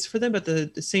and a place for them. But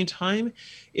at the same time,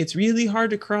 it's really hard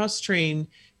to cross train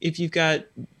if you've got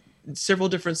several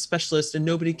different specialists and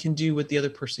nobody can do what the other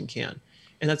person can.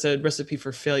 And that's a recipe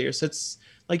for failure. So it's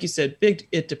like you said, big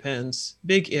it depends,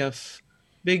 big if,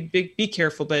 big be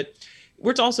careful. But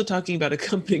we're also talking about a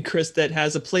company, Chris, that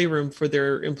has a playroom for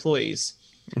their employees.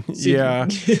 So Yeah.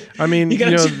 I mean, you got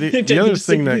the other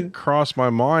thing that crossed my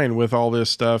mind with all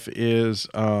this stuff is,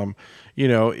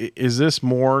 is this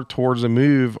more towards a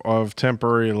move of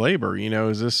temporary labor?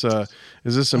 Is this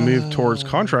a move towards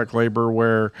contract labor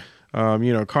where,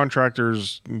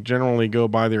 contractors generally go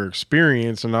by their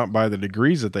experience and not by the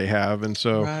degrees that they have. And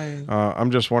so right.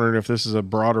 I'm just wondering if this is a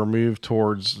broader move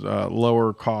towards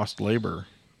lower cost labor.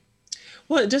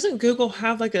 Well, doesn't Google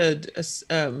have like a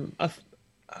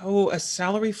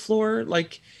salary floor?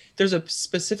 Like there's a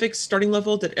specific starting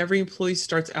level that every employee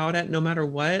starts out at, no matter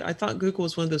what. I thought Google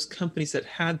was one of those companies that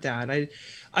had that.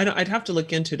 I'd have to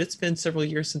look into it. It's been several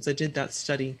years since I did that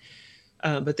study.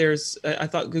 But I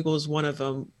thought Google is one of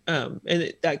them,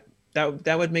 and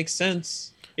that would make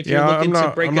sense if you're Yeah, looking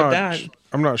to break up that.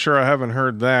 I'm not sure. I haven't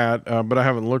heard that, but I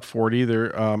haven't looked for it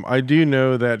either. I do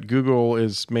know that Google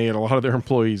has made a lot of their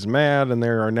employees mad, and they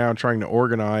are now trying to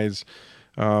organize.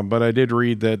 But I did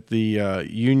read that the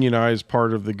unionized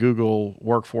part of the Google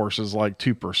workforce is like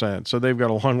 2%. So they've got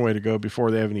a long way to go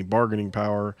before they have any bargaining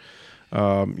power,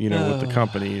 with the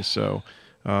companies. So,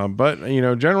 but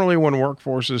generally when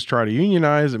workforces try to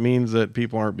unionize, it means that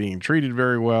people aren't being treated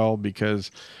very well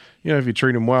because, if you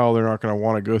treat them well, they're not going to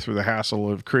want to go through the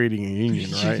hassle of creating a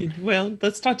union, right? Well,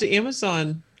 let's talk to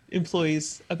Amazon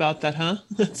employees about that, huh?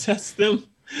 Let's ask them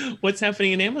what's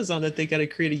happening in Amazon that they got to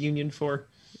create a union for.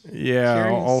 Yeah,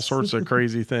 all Curious. sorts of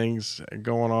crazy things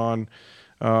going on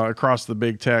across the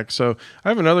big tech. So I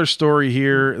have another story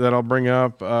here that I'll bring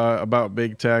up about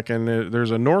big tech, and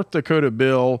there's a North Dakota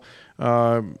bill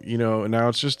Now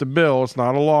it's just a bill. It's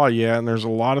not a law yet. And there's a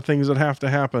lot of things that have to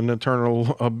happen to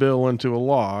turn a bill into a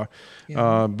law.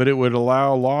 Yeah. But it would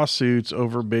allow lawsuits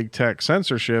over big tech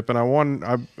censorship. And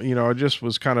I just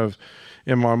was kind of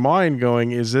in my mind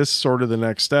going, is this sort of the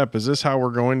next step? Is this how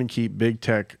we're going to keep big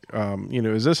tech?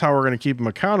 Is this how we're going to keep them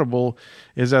accountable?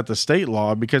 Is that the state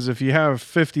law? Because if you have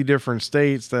 50 different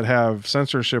states that have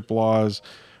censorship laws,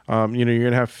 you're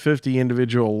going to have 50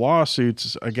 individual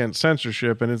lawsuits against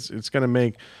censorship, and it's going to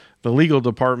make the legal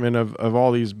department of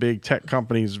all these big tech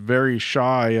companies very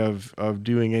shy of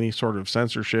doing any sort of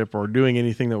censorship or doing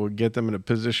anything that would get them in a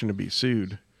position to be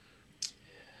sued.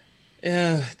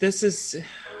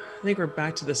 I think we're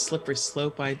back to the slippery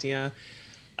slope idea.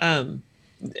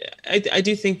 I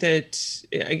do think that,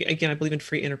 again, I believe in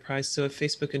free enterprise. So if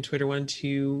Facebook and Twitter want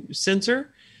to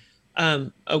censor,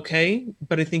 okay,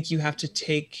 but I think you have to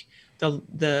take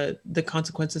the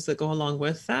consequences that go along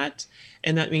with that,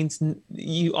 and that means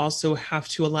you also have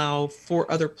to allow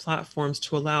for other platforms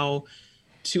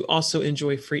to also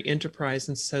enjoy free enterprise.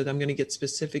 And so I'm going to get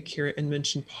specific here and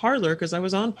mention Parler, because I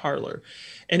was on Parler,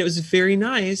 and it was very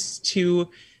nice to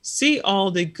see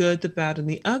all the good, the bad, and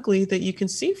the ugly that you can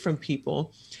see from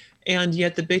people. And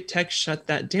yet the big tech shut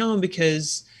that down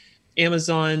because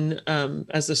Amazon,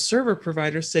 as a server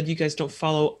provider, said, you guys don't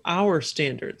follow our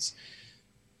standards.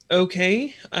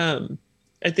 Okay.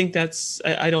 I think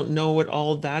I don't know what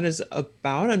all of that is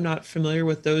about. I'm not familiar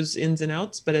with those ins and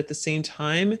outs, but at the same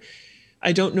time,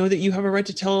 I don't know that you have a right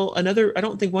to tell I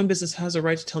don't think one business has a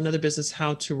right to tell another business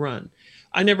how to run.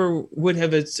 I never would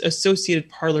have associated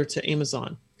Parler to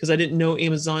Amazon because I didn't know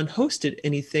Amazon hosted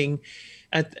anything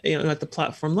at the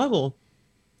platform level.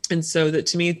 And so that,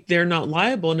 to me, they're not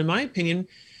liable. And in my opinion,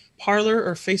 Parler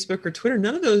or Facebook or Twitter,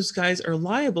 none of those guys are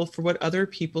liable for what other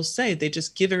people say. They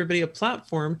just give everybody a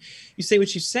platform. You say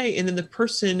what you say, and then the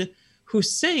person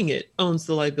who's saying it owns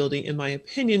the liability, in my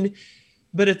opinion.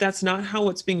 But if that's not how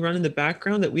it's being run in the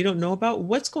background that we don't know about,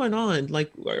 what's going on?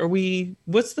 Like,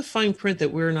 what's the fine print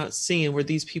that we're not seeing where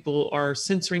these people are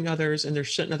censoring others and they're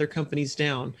shutting other companies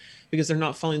down because they're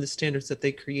not following the standards that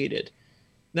they created?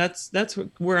 That's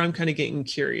where I'm kind of getting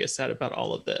curious about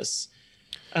all of this.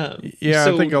 I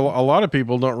think a lot of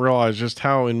people don't realize just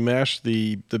how enmeshed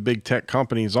the big tech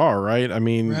companies are, right? I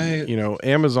mean, right.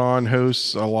 Amazon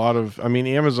hosts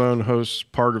Amazon hosts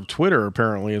part of Twitter,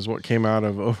 apparently, is what came out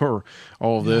of over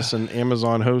all of this. And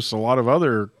Amazon hosts a lot of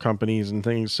other companies and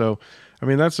things. So, I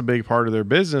mean, that's a big part of their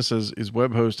business is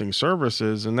web hosting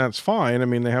services, and that's fine. I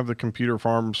mean, they have the computer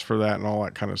farms for that and all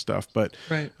that kind of stuff. But,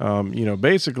 right.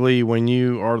 Basically, when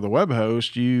you are the web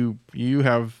host, you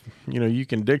have, you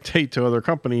can dictate to other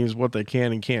companies what they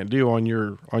can and can't do on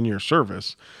your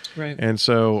service. Right. And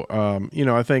so,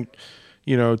 I think,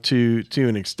 to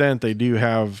an extent, they do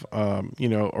have, a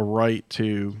right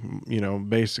to,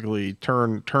 basically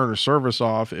turn a service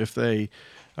off if they,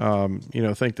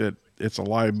 think that it's a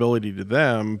liability to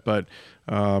them. But,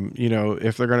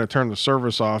 if they're going to turn the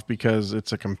service off because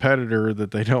it's a competitor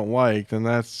that they don't like, then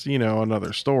that's,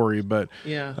 another story. But,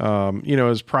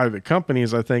 as private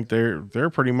companies, I think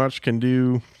they're pretty much can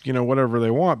do, whatever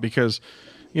they want because,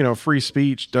 free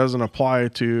speech doesn't apply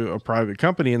to a private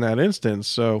company in that instance.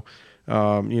 So,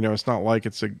 it's not like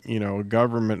it's a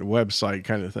government website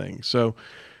kind of thing. So,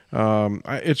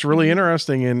 it's really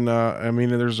interesting, and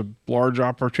there's a large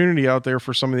opportunity out there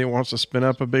for somebody that wants to spin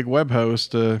up a big web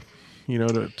host to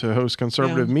host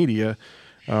conservative media.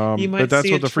 But that's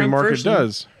what the free market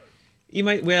does. You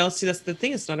might, see, that's the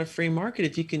thing. It's not a free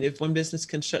market. If one business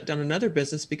can shut down another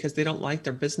business because they don't like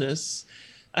their business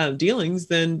dealings,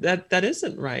 then that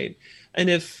isn't right. And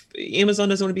if Amazon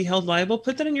doesn't want to be held liable,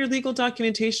 put that in your legal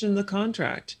documentation in the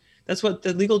contract. That's what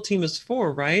the legal team is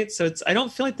for, right? So I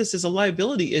don't feel like this is a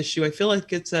liability issue. I feel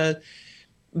like it's I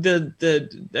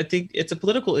think it's a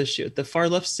political issue. The far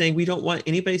left saying we don't want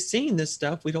anybody saying this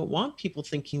stuff. We don't want people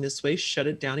thinking this way. Shut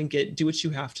it down and do what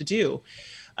you have to do.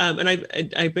 And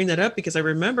I bring that up because I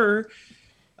remember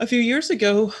a few years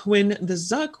ago when the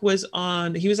Zuck was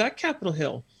at Capitol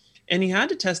Hill, and he had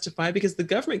to testify because the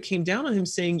government came down on him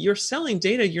saying, you're selling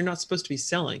data you're not supposed to be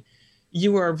selling.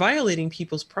 You are violating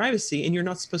people's privacy and you're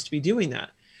not supposed to be doing that.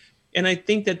 And I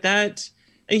think and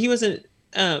he wasn't,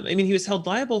 he was held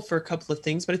liable for a couple of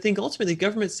things, but I think ultimately the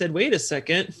government said, wait a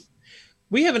second,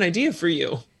 we have an idea for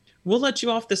you. We'll let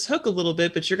you off this hook a little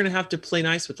bit, but you're going to have to play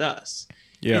nice with us.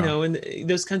 Yeah. And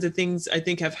those kinds of things I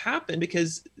think have happened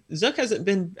because Zuck hasn't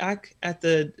been back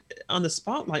on the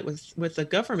spotlight with the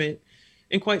government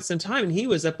in quite some time. And he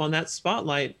was up on that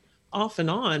spotlight off and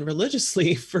on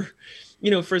religiously for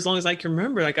as long as I can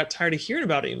remember. I got tired of hearing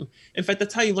about him. In fact,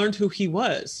 that's how you learned who he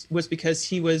was because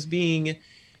he was being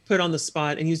put on the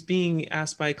spot, and he was being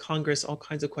asked by Congress all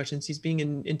kinds of questions. He's being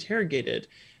interrogated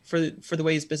for the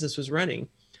way his business was running.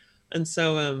 And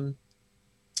so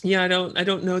yeah, I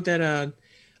don't know that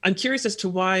I'm curious as to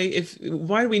why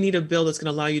do we need a bill that's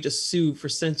going to allow you to sue for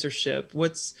censorship?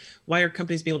 Why are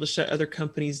companies being able to shut other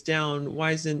companies down?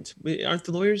 Aren't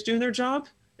the lawyers doing their job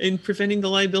in preventing the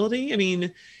liability? I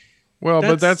mean, Well,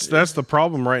 but that's that's the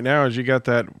problem right now is you got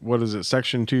that, what is it,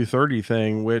 Section 230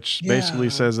 thing, which basically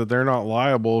yeah, says that they're not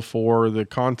liable for the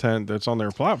content that's on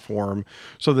their platform,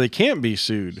 so they can't be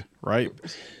sued, right?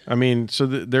 I mean, so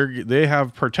they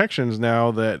have protections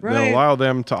now that right. allow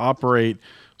them to operate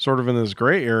sort of in this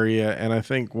gray area, and I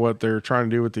think what they're trying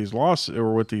to do with these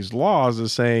laws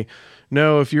is say,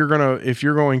 no, if you're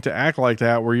going to act like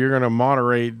that, where you're going to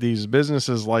moderate these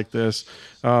businesses like this,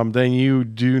 then you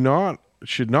do not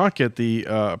should not get the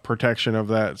protection of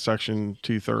that Section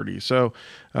 230. So,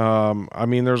 I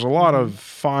mean, there's a lot Mhm. of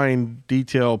fine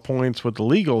detail points with the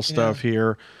legal Yeah. stuff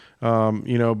here,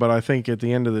 but I think at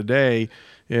the end of the day,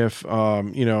 if,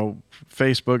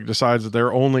 Facebook decides that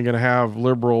they're only going to have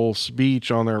liberal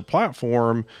speech on their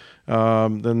platform,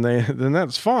 then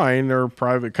that's fine. They're a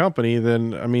private company.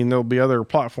 Then, I mean, there'll be other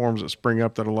platforms that spring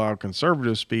up that allow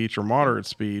conservative speech or moderate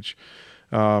speech.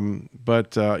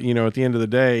 But at the end of the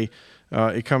day,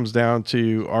 it comes down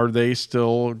to, are they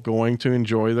still going to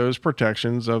enjoy those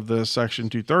protections of the Section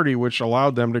 230, which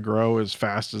allowed them to grow as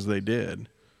fast as they did?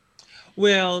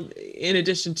 Well, in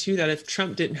addition to that, if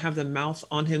Trump didn't have the mouth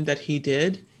on him that he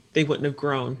did, they wouldn't have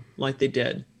grown like they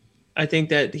did. I think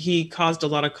that he caused a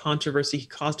lot of controversy. He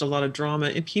caused a lot of drama,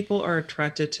 and people are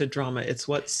attracted to drama. It's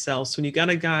what sells. So when you got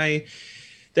a guy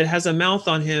that has a mouth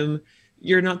on him,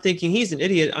 you're not thinking he's an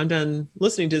idiot. I'm done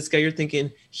listening to this guy. You're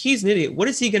thinking he's an idiot. What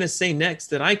is he going to say next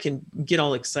that I can get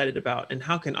all excited about? And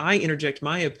how can I interject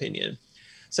my opinion?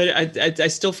 So I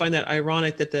still find that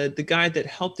ironic that the guy that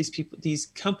helped these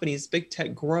companies, big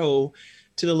tech, grow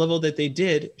to the level that they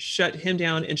did, shut him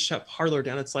down and shut Parler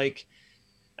down. It's like,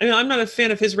 I mean, I'm not a fan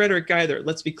of his rhetoric either.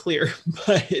 Let's be clear,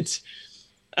 but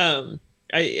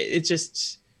it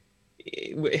just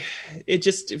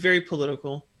very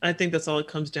political. I think that's all it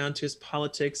comes down to is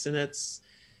politics, and that's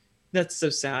so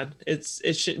sad.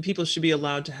 People should be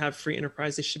allowed to have free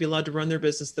enterprise. They should be allowed to run their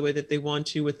business the way that they want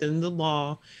to within the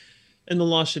law, and the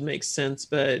law should make sense.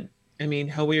 But I mean,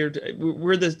 how weird.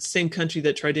 We're the same country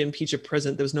that tried to impeach a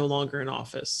president that was no longer in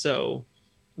office. So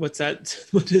what's that?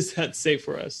 What does that say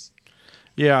for us?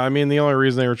 Yeah, I mean, the only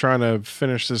reason they were trying to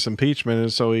finish this impeachment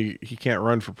is so he can't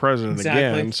run for president Exactly.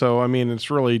 again. So, I mean,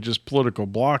 it's really just political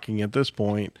blocking at this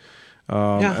point.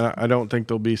 Yeah. And I don't think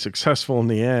they'll be successful in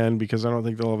the end because I don't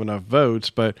think they'll have enough votes.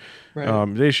 But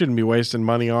Right. they shouldn't be wasting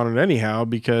money on it anyhow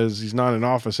because he's not in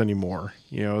office anymore.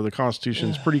 The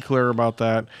Constitution's pretty clear about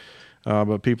that,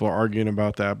 but people are arguing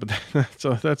about that. But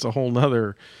that's a whole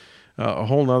nother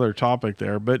topic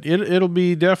there. But it'll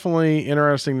be definitely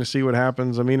interesting to see what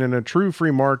happens. I mean, in a true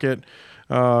free market,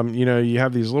 you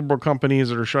have these liberal companies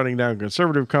that are shutting down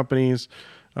conservative companies.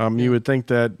 Yeah. You would think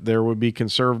that there would be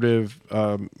conservative,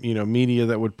 media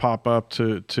that would pop up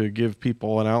to give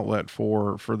people an outlet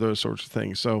for those sorts of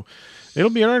things. So it'll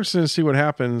be interesting to see what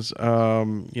happens.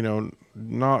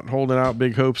 Not holding out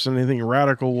big hopes anything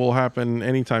radical will happen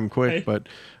anytime quick, Right.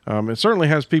 but it certainly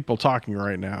has people talking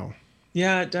right now.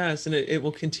 Yeah, it does, and it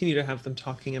will continue to have them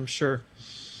talking, I'm sure.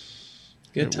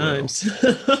 Good It will. times.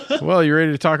 Well, you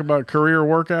ready to talk about career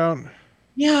workout?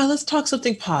 Yeah, let's talk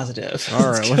something positive.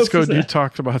 All Let's right, go let's for go do that.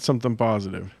 talk about something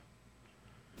positive.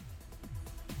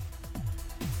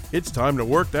 It's time to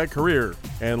work that career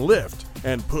and lift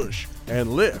and push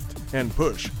and lift and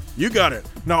push. You got it.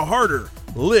 Now harder.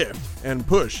 Lift and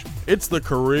push. It's the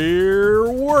career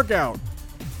workout.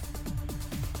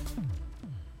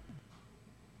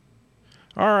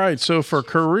 All right, so for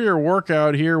career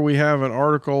workout here, we have an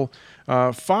article,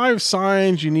 5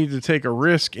 signs you need to take a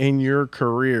risk in your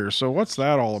career. So what's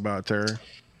that all about, Terry?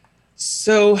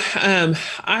 So,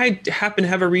 I happen to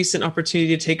have a recent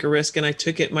opportunity to take a risk, and I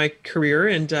took it in my career,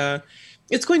 and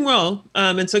it's going well.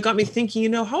 And so it got me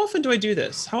thinking, how often do I do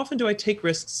this? How often do I take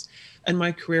risks in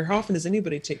my career? How often does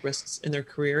anybody take risks in their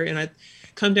career? And I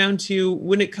come down to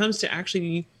when it comes to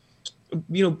actually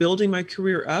building my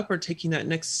career up or taking that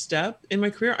next step in my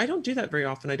career, I don't do that very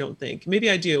often. I don't think. Maybe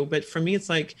I do, but for me, it's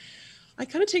like I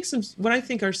kind of take some what I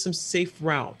think are some safe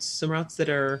routes, some routes that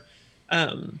are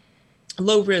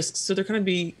low risk, so they're kind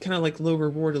of like low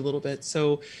reward a little bit.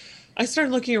 So I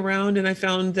started looking around, and I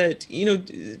found that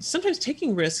sometimes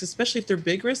taking risks, especially if they're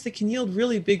big risks, they can yield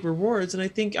really big rewards. And I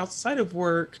think outside of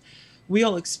work, we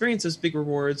all experience those big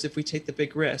rewards if we take the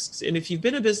big risks. And if you've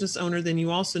been a business owner, then you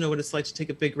also know what it's like to take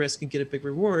a big risk and get a big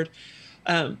reward.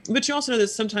 But you also know that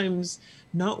sometimes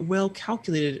not well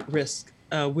calculated risk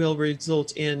will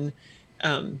result in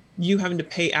you having to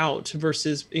pay out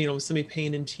versus somebody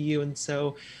paying into you. And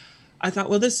so I thought,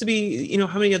 well, this would be,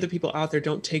 how many other people out there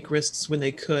don't take risks when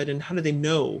they could, and how do they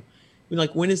know?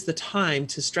 Like, when is the time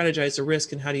to strategize a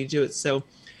risk, and how do you do it? So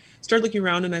started looking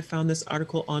around, and I found this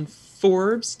article on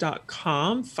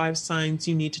Forbes.com, 5 signs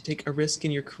you need to take a risk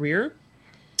in your career.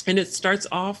 And it starts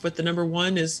off with the number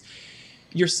one is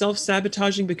you're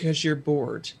self-sabotaging because you're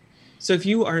bored. So if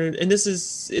you are, and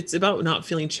it's about not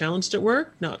feeling challenged at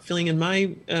work, not feeling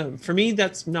for me,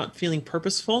 that's not feeling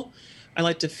purposeful. I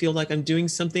like to feel like I'm doing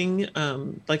something,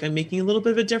 like I'm making a little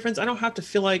bit of a difference. I don't have to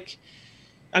feel like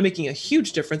I'm making a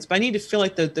huge difference, but I need to feel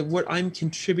like the what I'm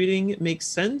contributing makes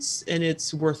sense and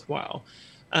it's worthwhile.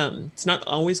 It's not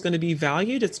always going to be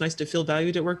valued. It's nice to feel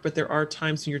valued at work, but there are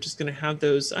times when you're just going to have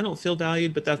those, I don't feel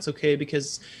valued, but that's okay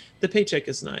because the paycheck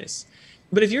is nice.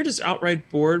 But if you're just outright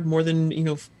bored more than,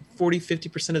 40,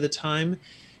 50% of the time,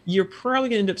 you're probably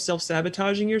going to end up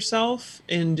self-sabotaging yourself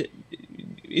and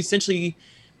essentially,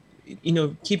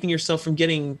 keeping yourself from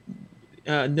getting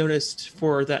noticed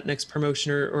for that next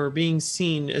promotion or being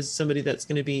seen as somebody that's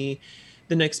going to be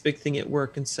the next big thing at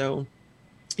work. And so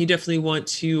you definitely want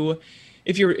to,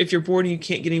 if you're bored and you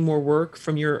can't get any more work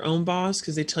from your own boss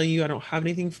because they tell you I don't have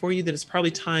anything for you, that it's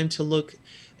probably time to look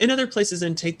in other places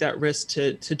and take that risk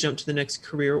to jump to the next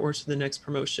career or to the next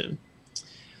promotion.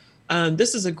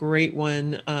 This is a great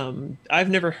one. I've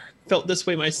never felt this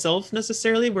way myself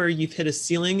necessarily, where you've hit a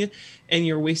ceiling and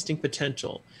you're wasting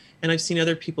potential. And I've seen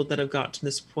other people that have got to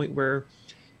this point where,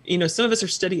 some of us are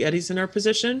steady eddies in our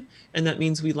position, and that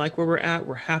means we like where we're at,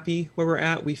 we're happy where we're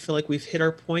at, we feel like we've hit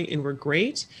our point and we're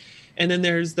great. And then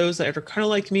there's those that are kind of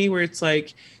like me, where it's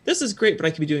like, this is great, but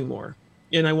I could be doing more.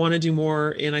 And I want to do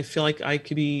more, and I feel like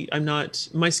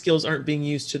my skills aren't being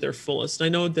used to their fullest. And I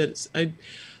know that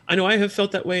I know I have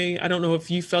felt that way. I don't know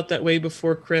if you felt that way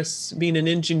before, Chris. Being an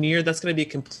engineer, that's going to be a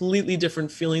completely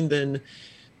different feeling than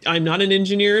I'm not an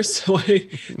engineer, so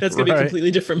that's going to be a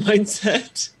completely different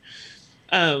mindset.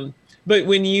 But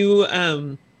when you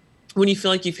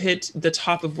feel like you've hit the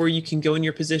top of where you can go in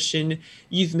your position,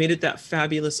 you've made it that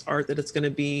fabulous art that it's going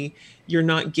to be, you're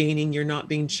not gaining, you're not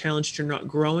being challenged, you're not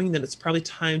growing, then it's probably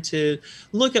time to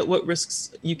look at what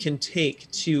risks you can take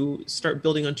to start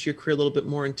building onto your career a little bit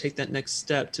more and take that next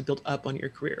step to build up on your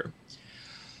career.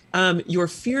 Your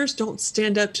fears don't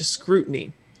stand up to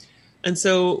scrutiny. And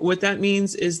so what that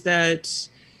means is that,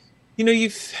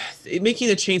 making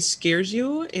the change scares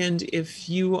you. And if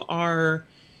you are,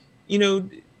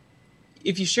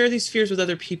 if you share these fears with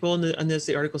other people, and as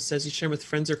the article says, you share them with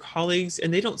friends or colleagues,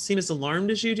 and they don't seem as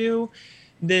alarmed as you do,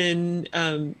 then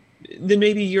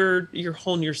maybe you're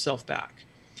holding yourself back.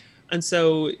 And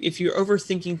so if you're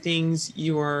overthinking things,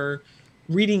 you are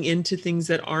reading into things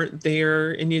that aren't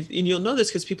there, and you'll know this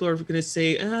because people are going to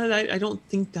say, I don't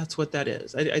think that's what that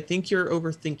is. I think you're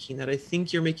overthinking that. I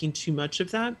think you're making too much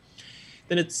of that.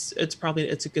 Then it's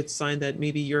a good sign that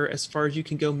maybe you're as far as you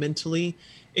can go mentally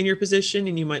in your position,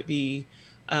 and you might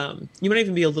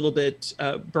even be a little bit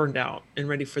burned out and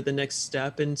ready for the next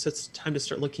step. And so it's time to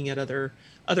start looking at other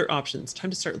options,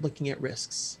 time to start looking at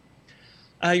risks.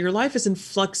 Your life is in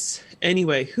flux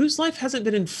anyway. Whose life hasn't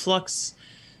been in flux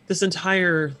this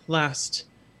entire last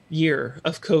year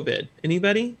of COVID?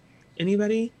 Anybody? I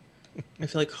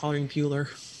feel like hollering Bueller.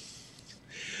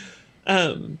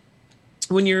 You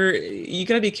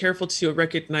got to be careful to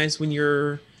recognize when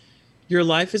your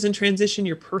life is in transition,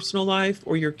 your personal life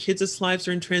or your kids' lives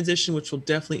are in transition, which will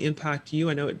definitely impact you.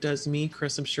 I know it does me,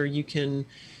 Chris. I'm sure you can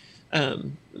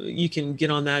get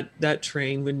on that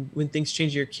train. When things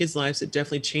change in your kids' lives, it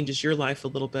definitely changes your life a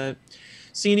little bit.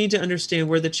 So you need to understand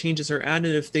where the changes are at, and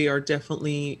if they are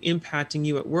definitely impacting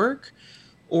you at work,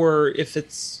 or if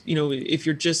it's, if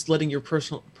you're just letting your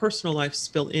personal life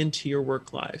spill into your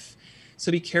work life.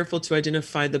 So be careful to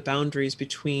identify the boundaries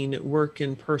between work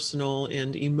and personal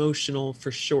and emotional,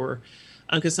 for sure.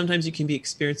 Because sometimes you can be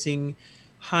experiencing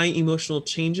high emotional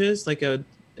changes. Like I've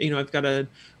got a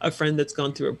friend that's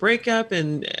gone through a breakup,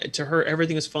 and to her,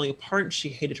 everything was falling apart, and she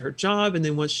hated her job. And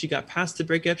then once she got past the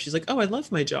breakup, she's like, oh, I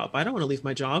love my job. I don't want to leave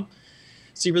my job.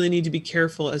 So you really need to be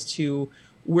careful as to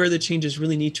where the changes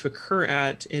really need to occur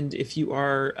at. And if you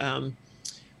are,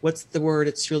 what's the word?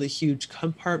 It's really huge.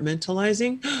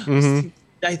 Compartmentalizing. Mm-hmm.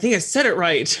 I think I said it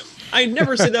right. I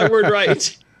never said that word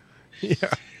right. Yeah.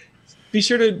 Be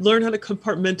sure to learn how to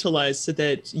compartmentalize so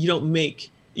that you don't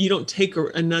take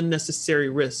an unnecessary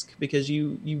risk because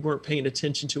you weren't paying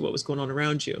attention to what was going on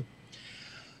around you.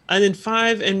 And then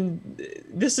 5, and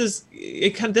this is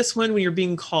this one, when you're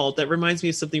being called, that reminds me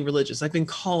of something religious. I've been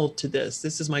called to this.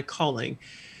 This is my calling.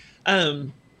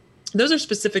 Um, those are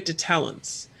specific to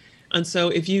talents. And so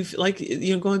if you've like,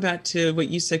 going back to what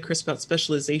you said, Chris, about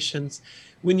specializations,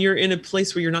 when you're in a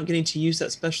place where you're not getting to use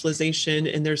that specialization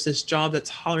and there's this job that's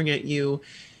hollering at you,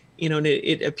 and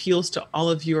it appeals to all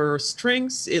of your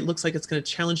strengths, it looks like it's going to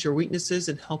challenge your weaknesses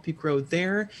and help you grow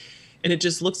there. And it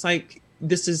just looks like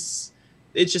it's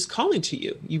just calling to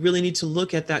you. You really need to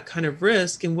look at that kind of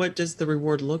risk and what does the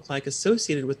reward look like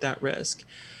associated with that risk,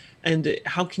 and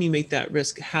how can you make that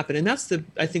risk happen. And that's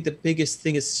I think the biggest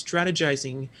thing is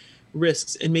strategizing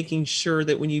risks and making sure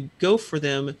that when you go for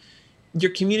them,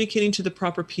 you're communicating to the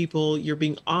proper people, you're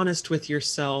being honest with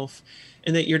yourself,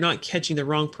 and that you're not catching the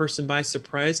wrong person by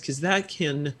surprise, because that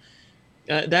can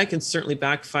certainly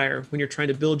backfire when you're trying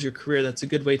to build your career. That's a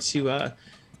good way to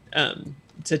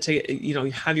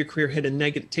take, have your career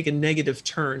take a negative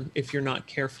turn if you're not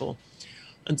careful.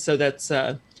 And so that's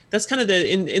kind of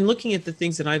in looking at the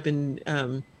things that I've been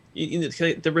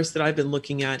the risk that I've been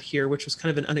looking at here, which was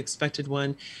kind of an unexpected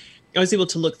one. I was able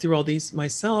to look through all these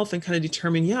myself and kind of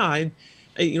determine, I'm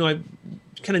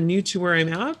kind of new to where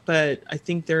I'm at, but I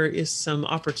think there is some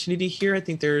opportunity here. I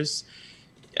think there's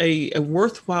a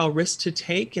worthwhile risk to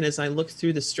take. And as I looked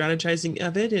through the strategizing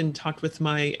of it and talked with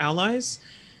my allies,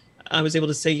 I was able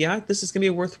to say, yeah, this is going to be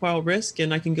a worthwhile risk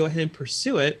and I can go ahead and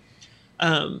pursue it.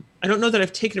 I don't know that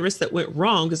I've taken a risk that went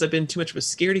wrong because I've been too much of a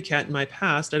scaredy cat in my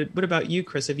past. What about you,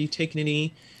 Chris? Have you taken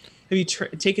any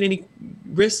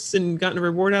risks and gotten a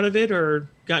reward out of it, or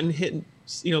gotten hit,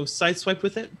 sideswiped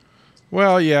with it?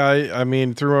 Well, yeah, I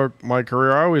mean, through my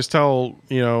career, I always tell,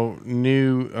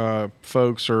 new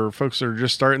folks or folks that are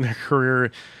just starting their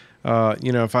career, if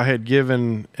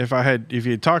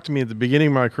you had talked to me at the beginning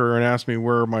of my career and asked me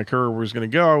where my career was going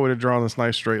to go, I would have drawn this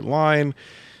nice straight line.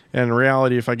 And in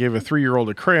reality, if I gave a 3-year-old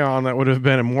a crayon, that would have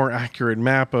been a more accurate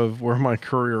map of where my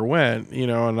career went,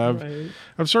 and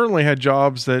I've certainly had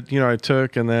jobs that, I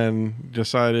took and then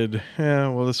decided,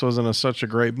 well, this wasn't such a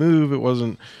great move. It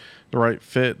wasn't the right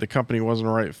fit. The company wasn't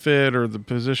the right fit, or the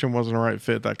position wasn't the right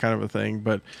fit, that kind of a thing.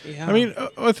 But yeah. I mean,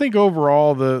 I think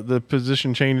overall the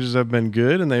position changes have been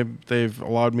good, and they've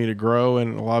allowed me to grow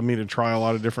and allowed me to try a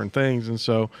lot of different things. And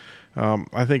so,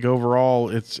 I think overall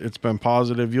it's been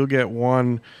positive. You'll get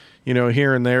one,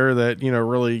 here and there that,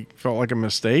 really felt like a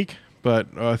mistake, but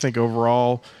I think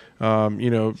overall,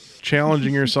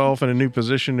 challenging yourself in a new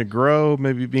position to grow,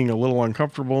 maybe being a little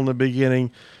uncomfortable in the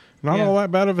beginning, not all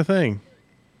that bad of a thing.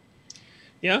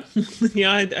 Yeah.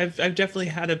 Yeah. I've definitely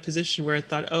had a position where I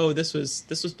thought, oh, this was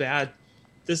bad.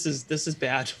 This is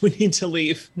bad. We need to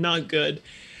leave. Not good.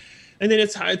 And then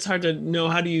it's hard to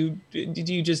know, do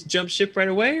you just jump ship right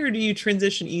away, or do you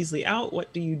transition easily out?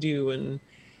 What do you do? And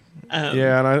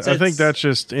and I think that's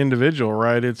just individual,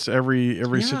 right? It's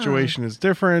every situation is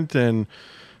different, and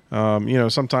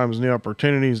sometimes new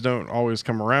opportunities don't always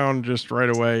come around just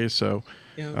right away. So,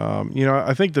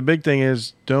 I think the big thing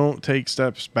is don't take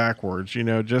steps backwards.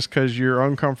 Just because you're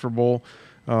uncomfortable,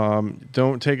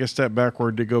 don't take a step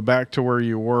backward to go back to where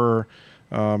you were.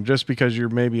 Just because you're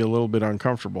maybe a little bit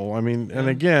uncomfortable. I mean, and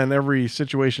again, every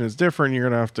situation is different. You're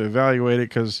going to have to evaluate it,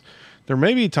 because there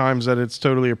may be times that it's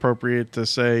totally appropriate to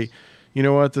say, you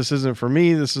know what, this isn't for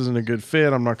me. This isn't a good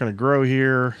fit. I'm not going to grow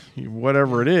here,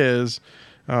 whatever it is.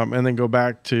 And then go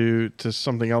back to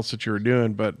something else that you were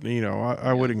doing. But,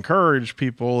 I would encourage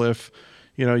people, if,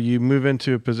 you move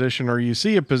into a position or you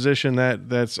see a position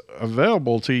that's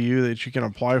available to you that you can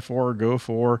apply for or go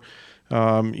for,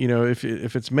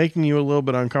 if it's making you a little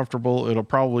bit uncomfortable, it'll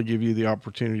probably give you the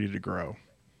opportunity to grow.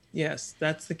 Yes,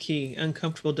 that's the key.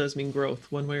 Uncomfortable does mean growth,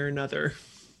 one way or another.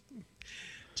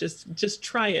 Just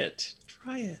try it.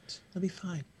 Try it. It'll be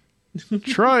fine.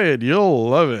 Try it. You'll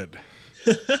love it.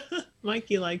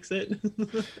 Mikey likes it.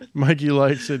 Mikey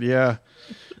likes it. Yeah.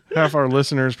 Half our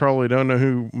listeners probably don't know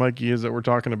who Mikey is that we're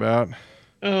talking about.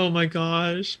 Oh my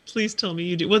gosh. Please tell me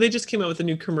you do. Well, they just came out with a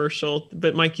new commercial,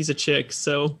 but Mikey's a chick,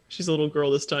 so she's a little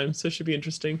girl this time, so it should be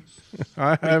interesting.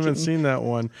 I haven't seen that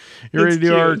one. You ready to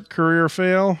do our career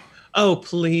fail? Oh,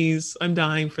 please. I'm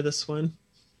dying for this one.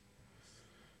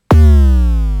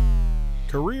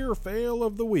 Career fail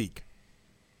of the week.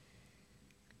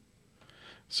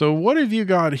 So what have you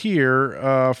got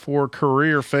here for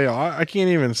career fail? I can't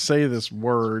even say this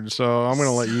word, so I'm going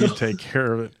to let you take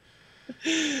care of it.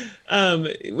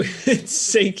 It's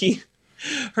Psaki.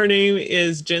 Her name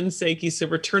is Jen Psaki. So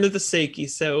Return of the Psaki.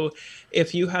 So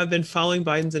if you have been following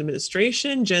Biden's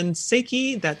administration, Jen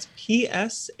Psaki, that's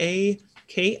Psaki.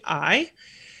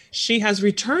 She has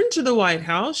returned to the White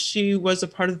House. She was a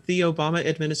part of the Obama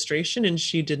administration, and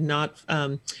she did not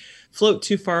float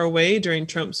too far away during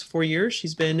Trump's 4 years.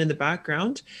 She's been in the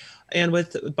background. And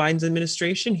with Biden's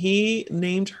administration, he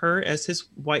named her as his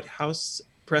White House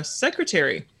press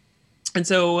secretary. And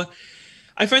so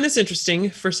I find this interesting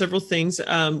for several things.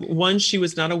 One, she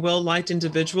was not a well-liked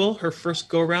individual. Her first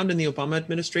go-around in the Obama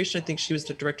administration, I think she was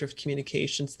the director of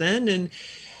communications then,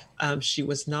 and she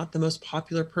was not the most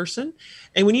popular person.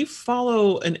 And when you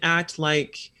follow an act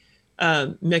like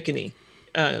McEnany,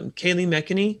 Kayleigh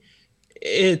McEnany,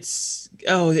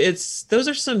 those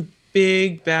are some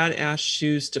big badass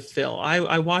shoes to fill.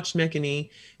 I watched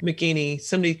McEnany.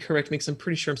 Somebody correct me because I'm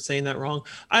pretty sure I'm saying that wrong.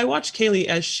 I watched Kayleigh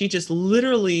as she just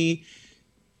literally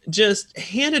just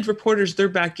handed reporters their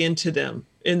back into them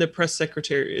in the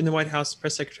White House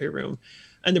press secretary room,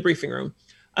 and the briefing room.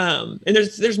 And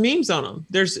there's memes on them.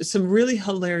 There's some really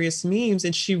hilarious memes,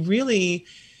 and she really,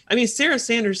 I mean, Sarah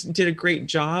Sanders did a great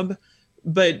job,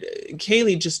 but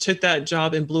Kayleigh just took that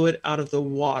job and blew it out of the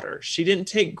water. She didn't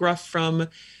take gruff from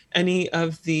any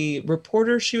of the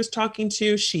reporters she was talking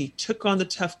to. She took on the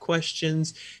tough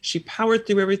questions. She powered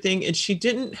through everything, and she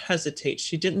didn't hesitate.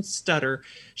 She didn't stutter.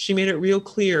 She made it real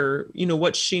clear,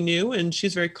 what she knew, and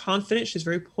she's very confident. She's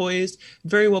very poised,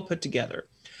 very well put together.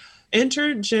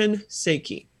 Enter Jen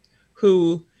Psaki,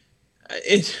 who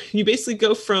you basically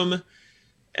go from,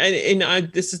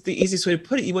 this is the easiest way to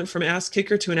put it, you went from ass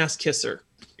kicker to an ass kisser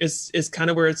is kind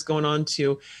of where it's going on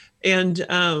to. And,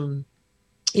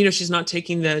 she's not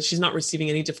receiving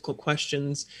any difficult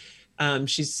questions.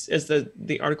 She's, as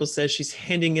the article says, she's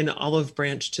handing an olive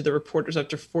branch to the reporters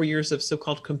after 4 years of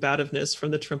so-called combativeness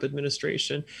from the Trump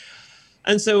administration.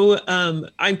 And so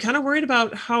I'm kind of worried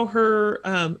about how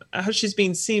she's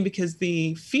being seen, because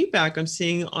the feedback I'm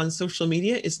seeing on social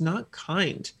media is not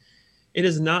kind. It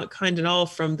is not kind at all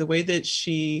from the way that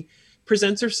she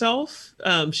presents herself.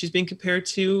 She's being compared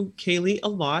to Kayleigh a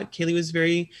lot. Kayleigh was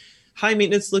very high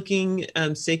maintenance looking.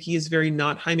 Psaki is very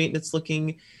not high maintenance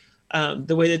looking.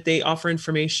 The way that they offer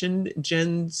information,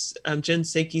 Jen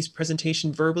Psaki's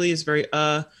presentation verbally is very,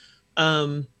 I'll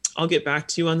get back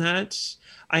to you on that.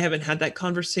 I haven't had that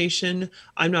conversation.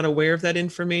 I'm not aware of that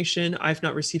information. I've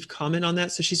not received comment on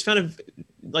that. So she's found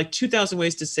like 2,000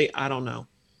 ways to say, I don't know.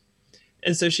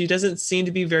 And so she doesn't seem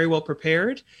to be very well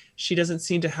prepared. She doesn't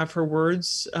seem to have her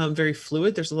words very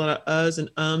fluid. There's a lot of uhs and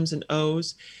ums and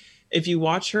ohs. If you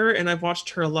watch her, and I've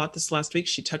watched her a lot this last week,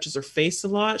 she touches her face a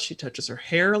lot. She touches her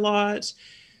hair a lot.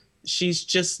 She's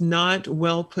just not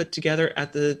well put together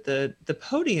at the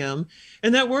podium.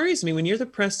 And that worries me. When you're the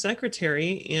press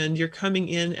secretary and you're coming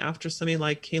in after somebody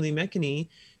like Kayleigh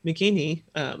McEnany,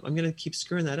 I'm going to keep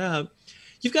screwing that up.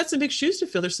 You've got some big shoes to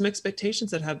fill. There's some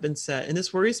expectations that have been set. And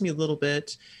this worries me a little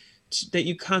bit that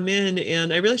you come in,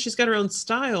 and I realize she's got her own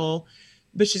style,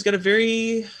 but she's got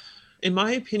in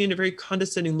my opinion, a very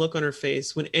condescending look on her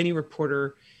face when any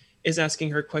reporter is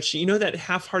asking her a question. You know, that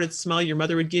half-hearted smile your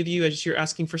mother would give you as you're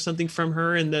asking for something from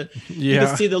her, and you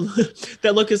can see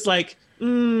that look is like,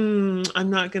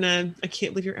 I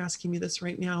can't believe you're asking me this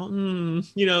right now. And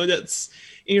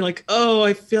you're like, oh,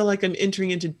 I feel like I'm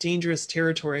entering into dangerous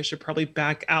territory. I should probably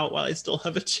back out while I still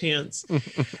have a chance.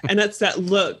 And that's that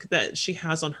look that she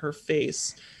has on her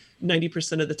face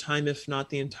 90% of the time, if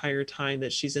not the entire time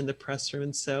that she's in the press room.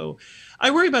 And so I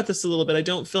worry about this a little bit. I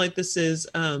don't feel like this is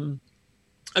a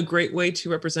great way to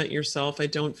represent yourself. I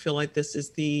don't feel like this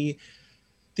is the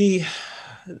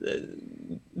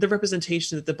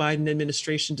representation that the Biden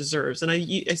administration deserves. And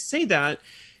I say that,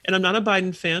 and I'm not a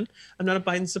Biden fan. I'm not a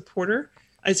Biden supporter.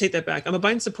 I take that back. I'm a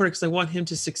Biden supporter because I want him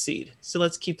to succeed. So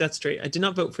let's keep that straight. I did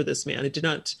not vote for this man.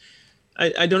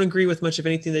 I don't agree with much of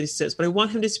anything that he says, but I want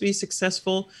him to be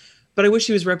successful. But I wish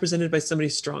he was represented by somebody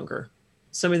stronger,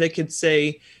 somebody that could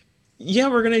say, yeah,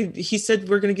 he said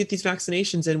we're going to get these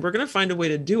vaccinations and we're going to find a way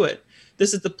to do it.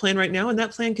 This is the plan right now, and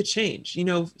that plan could change.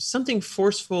 Something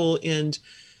forceful and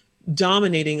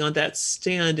dominating on that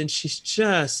stand, and she's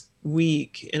just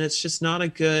weak, and it's just not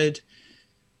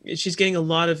she's getting a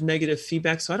lot of negative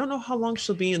feedback. So I don't know how long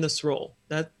she'll be in this role.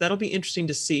 That'll be interesting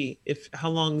to see how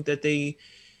long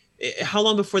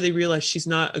before they realize she's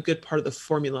not a good part of the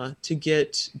formula to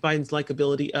get Biden's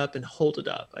likability up and hold it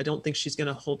up. I don't think she's going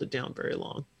to hold it down very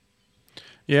long.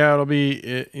 Yeah, it'll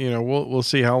be, we'll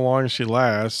see how long she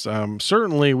lasts.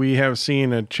 Certainly we have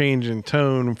seen a change in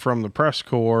tone from the press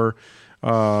corps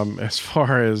as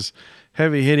far as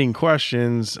heavy hitting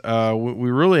questions.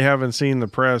 We really haven't seen the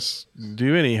press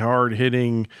do any hard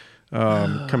hitting,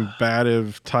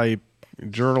 combative type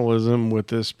journalism with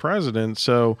this president.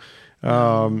 So,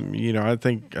 I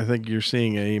think you're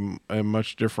seeing a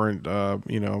much different,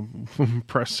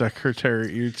 press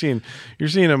secretary. You're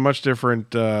seeing a much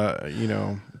different,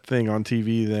 thing on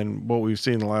TV than what we've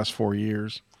seen the last 4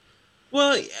 years.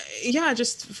 Well, yeah,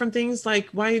 just from things like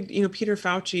why, Peter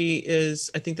Fauci is,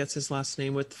 I think that's his last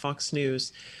name with Fox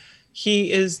News.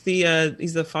 He's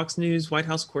the Fox News White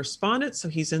House correspondent, so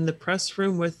he's in the press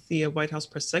room with the White House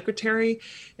press secretary,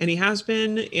 and he has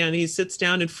been, and he sits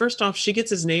down, and first off, she gets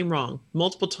his name wrong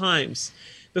multiple times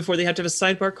before they have to have a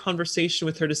sidebar conversation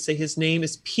with her to say his name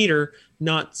is Peter,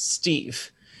 not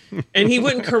Steve. And he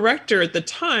wouldn't correct her at the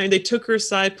time. They took her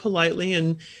aside politely,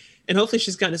 and hopefully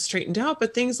she's gotten it straightened out.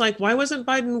 But things like, why wasn't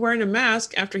Biden wearing a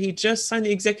mask after he just signed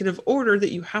the executive order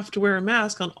that you have to wear a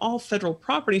mask on all federal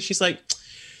property? She's like,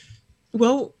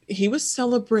 well, he was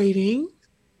celebrating.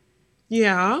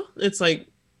 Yeah. It's like,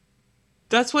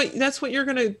 that's what you're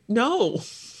gonna know.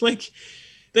 Like,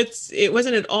 it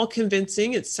wasn't at all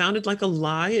convincing. It sounded like a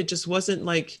lie. It just wasn't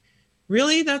like,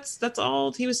 really, that's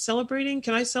all he was celebrating.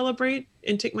 Can I celebrate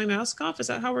and take my mask off? Is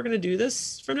that how we're gonna do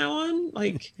this from now on?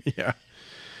 Like, Yeah.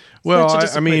 Well, such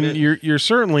a I mean, disappointment. you're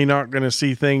certainly not going to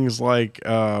see things like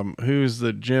who's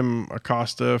the Jim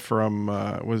Acosta from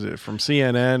was it from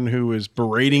CNN, who was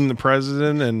berating the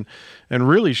president and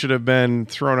really should have been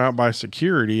thrown out by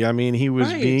security. I mean, he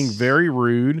was Right. being very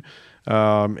rude,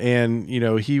 and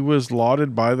he was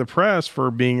lauded by the press for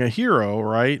being a hero,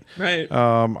 right? Right.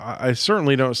 I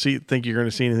certainly don't think you're going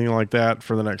to see anything like that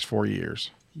for the next 4 years.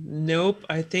 Nope.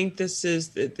 I think this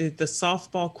is the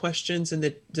softball questions and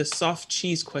the soft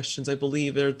cheese questions, I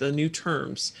believe, are the new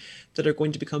terms that are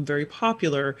going to become very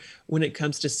popular when it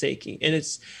comes to Seiki.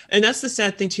 And that's the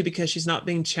sad thing too, because she's not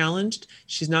being challenged.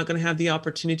 She's not going to have the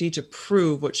opportunity to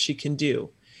prove what she can do.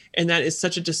 And that is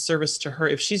such a disservice to her.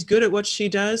 If she's good at what she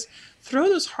does, throw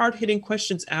those hard-hitting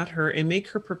questions at her and make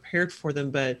her prepared for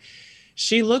them. But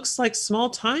she looks like small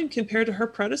time compared to her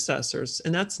predecessors,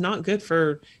 and that's not good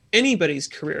for anybody's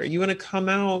career. You want to come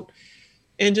out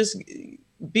and just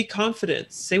be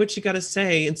confident, say what you got to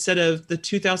say instead of the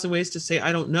 2,000 ways to say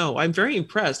I don't know. I'm very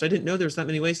impressed. I didn't know there's that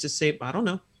many ways to say I don't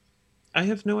know. I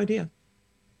have no idea.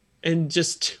 And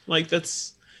just like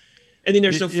that's, and then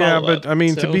there's no Yeah, follow but up. I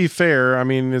mean, to So be fair, I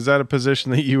mean, is that a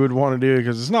position that you would want to do?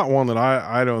 Because it's not one that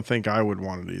I don't think I would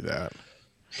want to do that.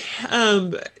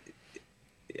 um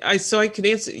I can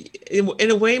answer in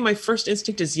a way. My first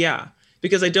instinct is yeah,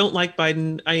 because I don't like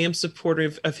Biden. I am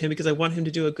supportive of him because I want him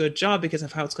to do a good job because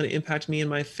of how it's going to impact me and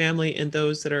my family and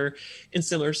those that are in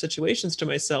similar situations to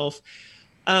myself.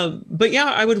 But yeah,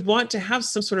 I would want to have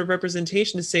some sort of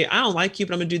representation to say, I don't like you,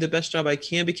 but I'm going to do the best job I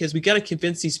can because we got to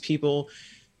convince these people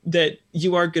that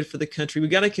you are good for the country. We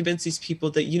got to convince these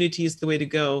people that unity is the way to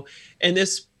go. And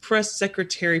this press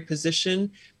secretary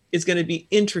position is going to be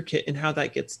intricate in how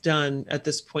that gets done at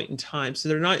this point in time. So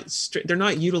they're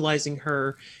not utilizing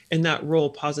her in that role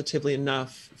positively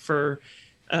enough for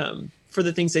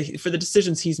the things for the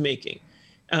decisions he's making.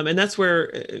 And that's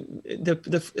where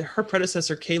her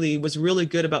predecessor Kayleigh was really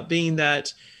good about being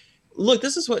that. Look,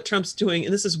 this is what Trump's doing,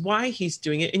 and this is why he's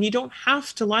doing it, and you don't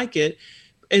have to like it.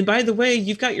 And by the way,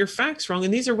 you've got your facts wrong,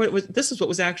 and this is what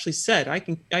was actually said. I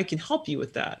can help you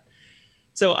with that.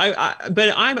 So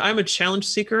but I'm a challenge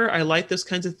seeker. I like those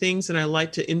kinds of things, and I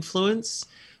like to influence.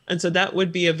 And so that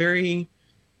would be a very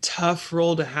tough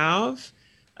role to have.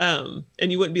 And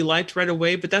you wouldn't be liked right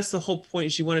away, but that's the whole point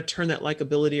is you want to turn that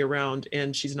likability around,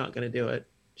 and she's not going to do it.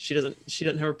 She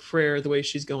doesn't have a prayer the way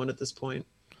she's going at this point.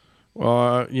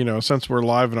 Well, since we're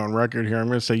live and on record here, I'm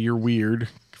going to say you're weird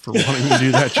for wanting to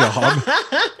do that job.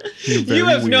 You're very You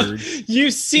have weird.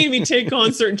 you've seen me take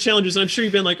on certain challenges, and I'm sure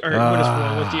you've been like, all right, what is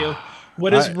wrong with you?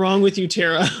 What is wrong with you,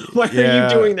 Tara? Why are you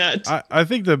doing that? I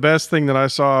think the best thing that I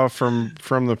saw from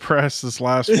the press this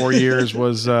last 4 years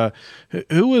was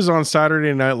who was on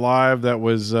Saturday Night Live that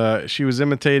was she was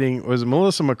imitating, was it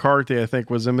Melissa McCarthy, I think,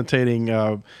 was imitating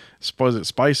was it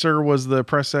Spicer was the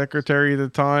press secretary at the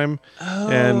time. Oh.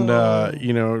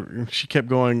 And she kept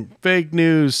going, fake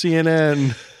news,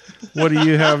 CNN. What do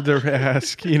you have to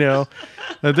ask?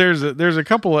 There's a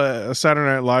couple of Saturday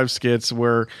Night Live skits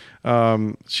where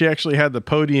she actually had the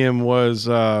podium was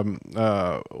a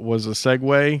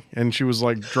Segway, and she was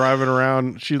like driving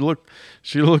around. She looked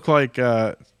like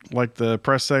the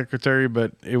press secretary,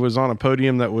 but it was on a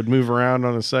podium that would move around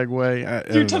on a Segway.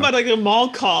 You're talking about like a mall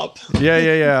cop.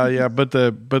 Yeah. But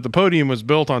the podium was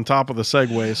built on top of the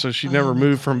Segway, so she never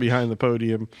moved from behind the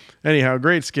podium. Anyhow,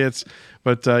 great skits.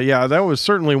 But that was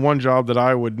certainly one job that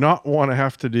I would not want to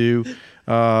have to do.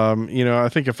 I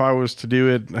think if I was to do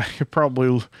it, I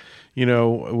probably,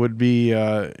 would be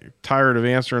tired of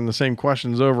answering the same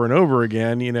questions over and over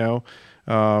again.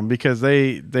 Because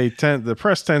the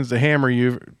press tends to hammer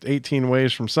you 18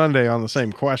 ways from Sunday on the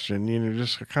same question.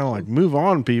 Just kind of like move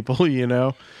on, people.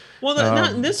 Well,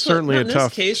 not in this certainly not in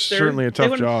this case. Certainly a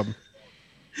tough job.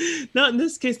 Not in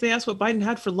this case. They asked what Biden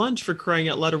had for lunch, for crying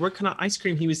out loud, or what kind of ice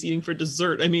cream he was eating for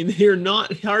dessert. I mean, they're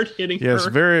not hard hitting Yes,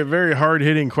 her. very, very hard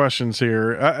hitting questions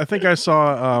here. I think I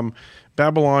saw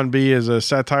Babylon Bee as a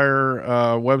satire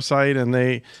website, and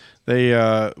they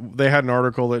had an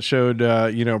article that showed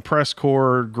press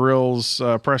corps grills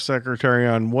press secretary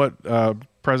on what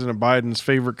President Biden's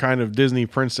favorite kind of Disney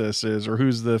princess is, or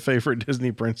who's the favorite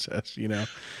Disney princess.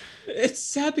 It's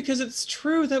sad because it's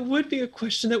true. That would be a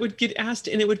question that would get asked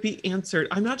and it would be answered.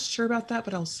 I'm not sure about that,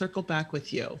 but I'll circle back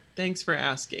with you. Thanks for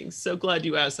asking. So glad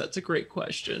you asked. That's a great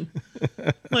question.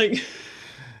 Like,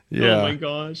 Yeah. oh my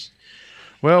gosh.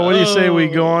 Well, what do you say we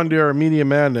go on to our media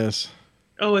madness?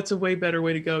 Oh, it's a way better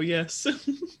way to go. Yes.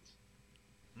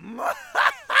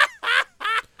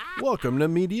 Welcome to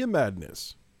Media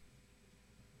Madness.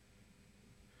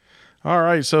 All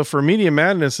right, so for Media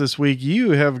Madness this week,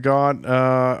 you have got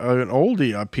an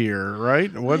oldie up here,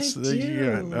 right?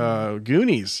 You got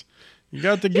Goonies. You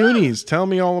got the Goonies. Tell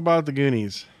me all about the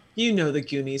Goonies. You know the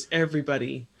Goonies.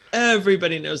 Everybody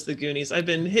knows the Goonies. I've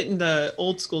been hitting the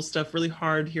old school stuff really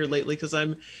hard here lately because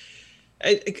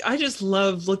I just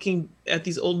love looking at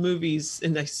these old movies,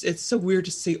 and it's so weird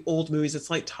to say old movies. It's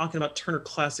like talking about Turner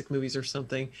Classic Movies or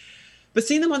something. But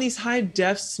seeing them on these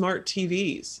high-def smart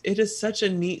TVs, it is such a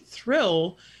neat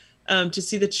thrill to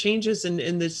see the changes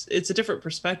in this. It's a different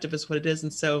perspective is what it is.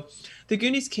 And so the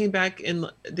Goonies came back, and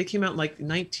they came out in like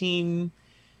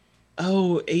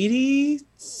 80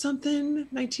 something,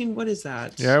 19, what is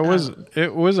that? Yeah,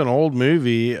 it was an old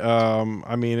movie.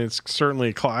 I mean, it's certainly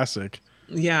a classic.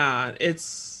 Yeah, I think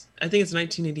it's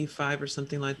 1985 or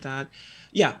something like that.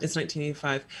 Yeah, it's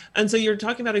 1985. And so you're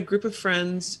talking about a group of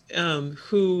friends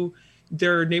who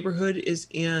their neighborhood is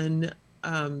in,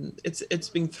 it's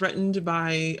being threatened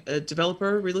by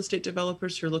real estate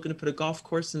developers who are looking to put a golf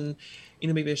course and,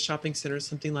 maybe a shopping center or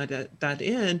something like that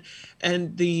in.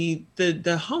 And the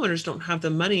homeowners don't have the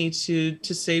money to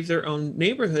save their own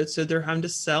neighborhood. So they're having to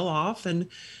sell off and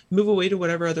move away to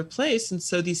whatever other place. And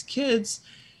so these kids,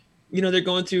 they're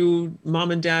going through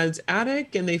mom and dad's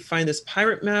attic and they find this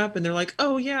pirate map and they're like,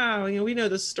 oh yeah, we know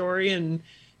this story. And,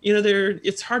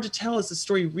 it's hard to tell, is the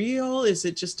story real? Is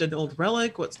it just an old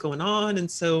relic? What's going on?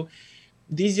 And so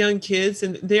these young kids,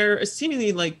 and they're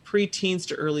seemingly like pre-teens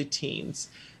to early teens,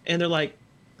 and they're like,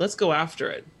 let's go after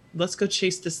it. Let's go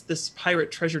chase this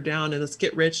pirate treasure down and let's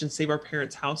get rich and save our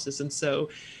parents' houses. And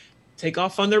so take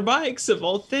off on their bikes of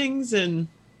all things, and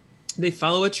they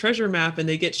follow a treasure map and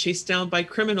they get chased down by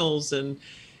criminals, and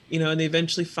and they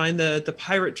eventually find the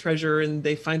pirate treasure and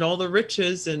they find all the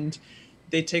riches and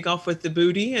they take off with the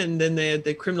booty, and then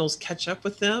the criminals catch up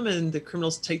with them and the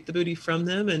criminals take the booty from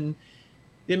them and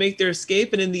they make their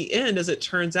escape. And in the end, as it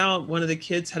turns out, one of the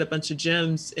kids had a bunch of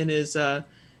gems in his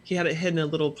he had it hidden in a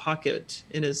little pocket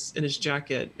in his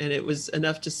jacket, and it was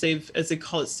enough to save, as they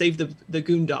call it, save the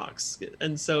Goondocks.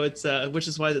 And so it's which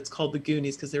is why it's called the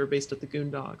Goonies, because they were based off the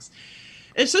Goondocks.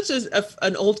 It's such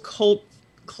an old cult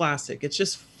classic. It's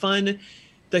just fun.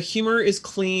 The humor is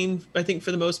clean, I think,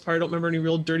 for the most part. I don't remember any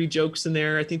real dirty jokes in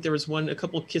there. I think there was a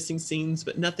couple of kissing scenes,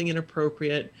 but nothing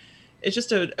inappropriate. It's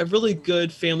just a really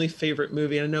good family favorite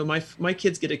movie. And I know my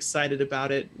kids get excited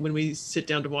about it when we sit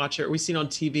down to watch it, or we see it on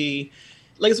TV.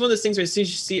 Like, it's one of those things where as soon as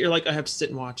you see it, you're like, I have to sit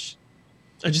and watch.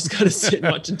 I just got to sit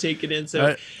and watch and take it in.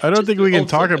 So I don't think we can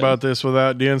talk about this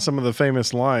without doing some of the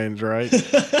famous lines, right?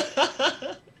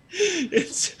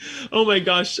 It's, oh my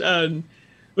gosh.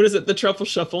 What is it? The Truffle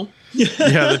Shuffle.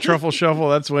 Yeah, the Truffle Shuffle.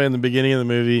 That's way in the beginning of the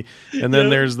movie. And then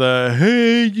there's the,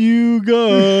 hey, you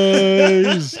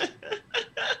guys.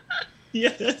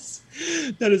 Yes,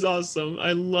 that is awesome.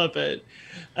 I love it.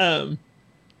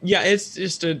 Yeah, it's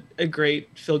just a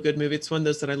great feel-good movie. It's one of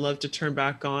those that I love to turn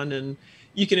back on, and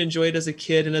you can enjoy it as a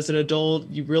kid, and as an adult,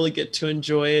 you really get to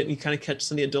enjoy it, and you kind of catch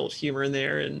some of the adult humor in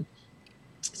there. And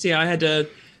so, yeah, I had to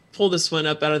pull this one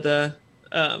up out of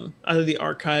the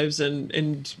archives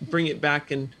and bring it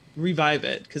back and revive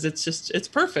it, because it's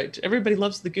perfect. Everybody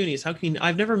loves the Goonies.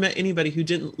 I've never met anybody who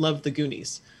didn't love the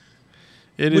Goonies.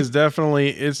 It's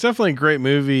definitely a great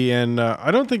movie, and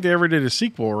I don't think they ever did a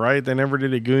sequel, right? They never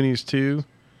did a Goonies 2.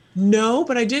 No,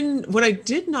 but what I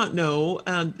did not know,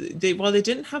 while they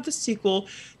didn't have the sequel,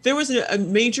 there was a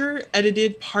major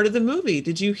edited part of the movie.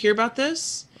 Did you hear about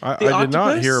this? I did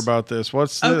not hear about this.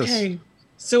 What's this? Okay.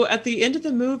 So at the end of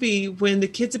the movie, when the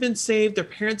kids have been saved, their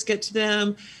parents get to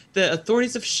them, the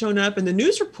authorities have shown up, and the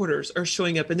news reporters are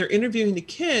showing up, and they're interviewing the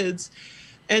kids,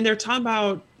 and they're talking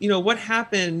about, what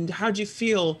happened, how'd you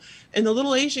feel? And the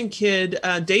little Asian kid,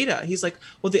 Data, he's like,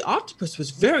 well, the octopus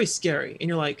was very scary. And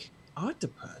you're like,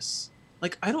 octopus?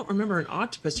 Like, I don't remember an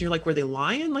octopus. And you're like, were they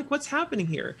lying? Like, what's happening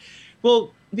here?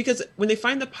 Well, because when they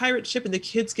find the pirate ship and the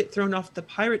kids get thrown off the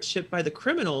pirate ship by the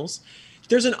criminals,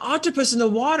 there's an octopus in the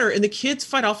water and the kids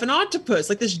fight off an octopus,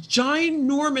 like this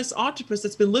ginormous octopus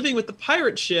that's been living with the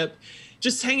pirate ship,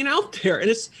 just hanging out there. And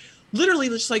it's literally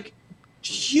just like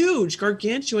huge,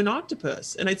 gargantuan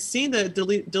octopus. And I'd seen the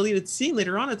deleted scene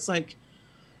later on. It's like,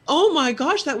 oh my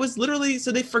gosh, that was literally,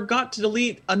 so they forgot to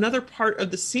delete another part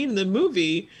of the scene in the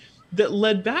movie that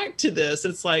led back to this.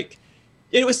 It's like,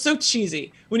 it was so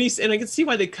cheesy when you, and I can see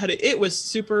why they cut it. It was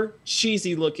super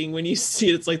cheesy looking when you see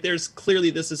it. It's like, there's clearly,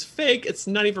 this is fake. It's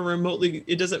not even remotely,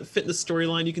 it doesn't fit in the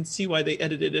storyline. You can see why they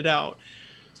edited it out.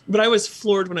 But I was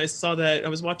floored when I saw that. I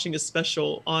was watching a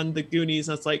special on the Goonies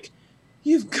and I was like,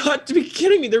 you've got to be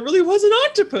kidding me. There really was an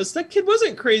octopus. That kid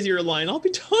wasn't crazy or lying. I'll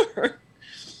be darned.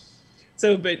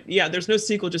 So, but yeah, there's no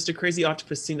sequel, just a crazy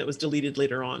octopus scene that was deleted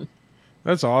later on.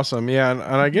 That's awesome. Yeah. And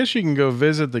I guess you can go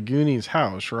visit the Goonies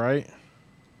house, right?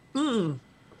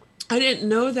 I didn't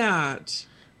know that.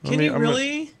 Can you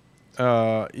really?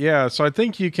 Yeah. So I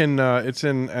think you can, it's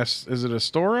in, is it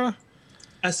Astoria?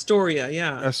 Astoria.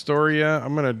 Yeah. Astoria.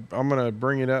 I'm going to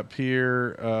bring it up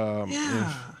here.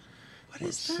 Yeah. What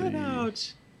is that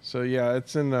about? So yeah,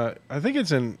 it's in, I think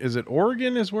it's in, is it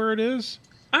Oregon is where it is?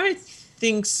 I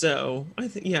think so.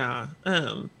 Yeah.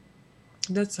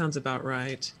 That sounds about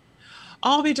right.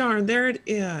 I'll be darned. There it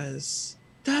is.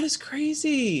 That is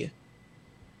crazy.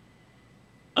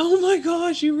 Oh my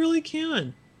gosh, you really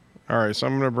can. All right, so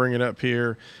I'm going to bring it up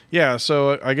here. Yeah,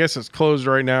 so I guess it's closed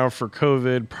right now for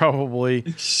COVID, probably.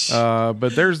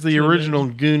 But there's the original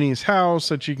Goonies house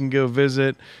that you can go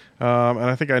visit. And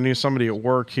I think I knew somebody at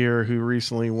work here who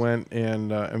recently went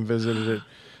and visited it.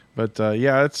 But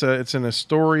yeah, it's in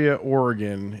Astoria,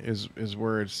 Oregon, is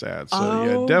where it's at. So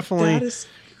yeah, definitely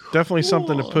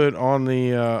something to put on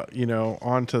the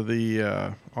onto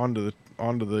the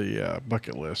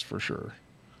bucket list for sure.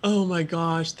 Oh my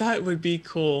gosh, that would be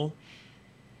cool.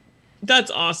 That's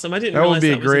awesome. I didn't that realize would be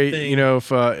that was great. A thing. You know,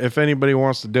 if anybody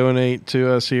wants to donate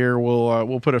to us here,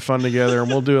 we'll put a fund together and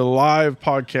we'll do a live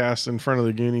podcast in front of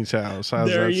the Goonies house. How's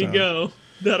there that you sound? go.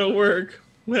 That'll work.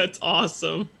 That's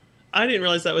awesome. I didn't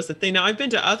realize that was the thing. Now I've been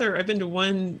to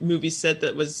one movie set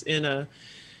that was in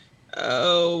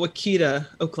Wakita,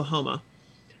 Oklahoma.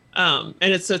 And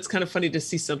it's kind of funny to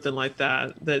see something like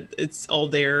that it's all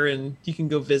there and you can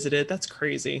go visit it. That's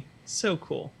crazy. So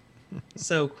cool.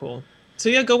 So cool. So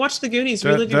yeah, go watch the Goonies.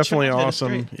 Really definitely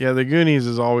awesome. Yeah, the Goonies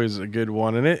is always a good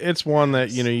one, and it's one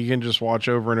that you can just watch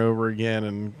over and over again,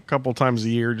 and a couple times a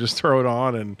year, just throw it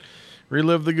on and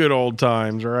relive the good old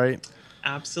times, right?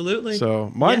 Absolutely.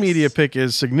 So my media pick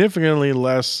is significantly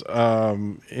less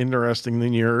interesting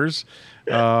than yours.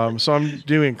 So I'm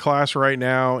doing class right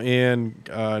now,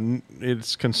 and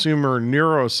it's consumer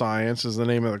neuroscience is the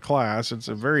name of the class. It's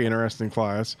a very interesting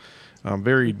class,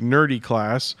 very nerdy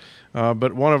class.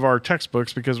 But one of our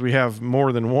textbooks, because we have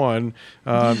more than one,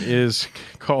 is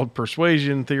called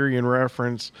Persuasion, Theory and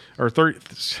Reference, Persuasion,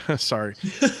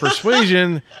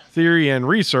 Theory and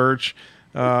Research.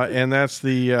 And that's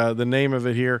the name of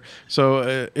it here.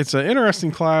 So it's an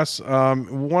interesting class.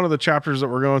 One of the chapters that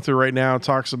we're going through right now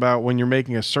talks about when you're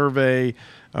making a survey,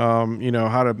 how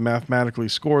to mathematically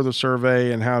score the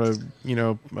survey and how to,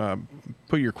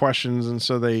 put your questions. And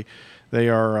so they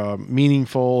are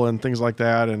meaningful and things like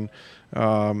that. And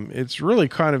it's really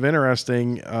kind of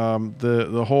interesting,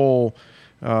 the whole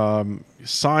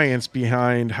science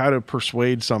behind how to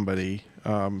persuade somebody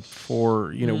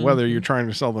for, whether you're trying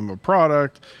to sell them a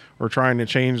product or trying to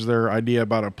change their idea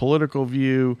about a political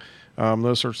view,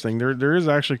 those sorts of things. There is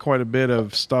actually quite a bit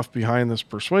of stuff behind this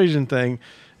persuasion thing.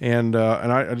 And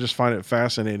I just find it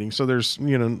fascinating. So there's,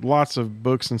 lots of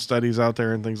books and studies out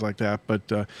there and things like that, but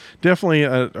definitely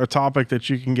a topic that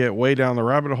you can get way down the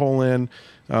rabbit hole in.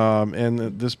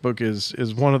 And this book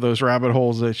is one of those rabbit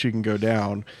holes that you can go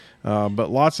down. But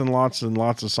lots and lots and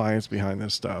lots of science behind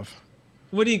this stuff.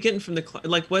 What are you getting from the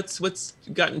like? What's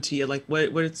gotten to you? Like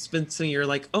what's been something you're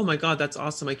like, oh my God, that's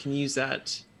awesome. I can use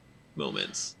that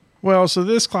moments. Well, so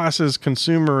this class is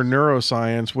consumer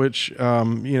neuroscience, which,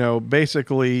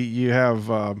 basically you have,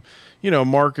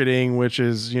 marketing, which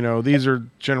is, these are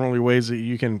generally ways that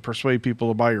you can persuade people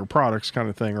to buy your products kind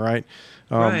of thing, right?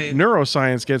 Right.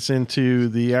 Neuroscience gets into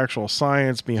the actual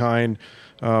science behind,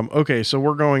 okay, so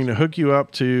we're going to hook you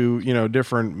up to,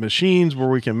 different machines where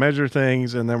we can measure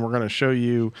things, and then we're going to show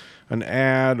you an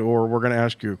ad, or we're going to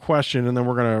ask you a question, and then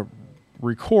we're going to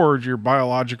record your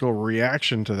biological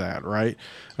reaction to that, right?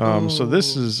 So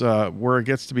this is where it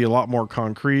gets to be a lot more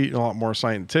concrete, a lot more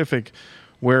scientific,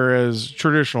 Whereas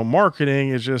traditional marketing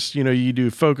is just, you do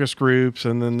focus groups,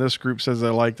 and then this group says they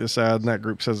like this ad and that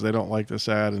group says they don't like this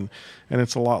ad. And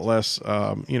it's a lot less,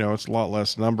 it's a lot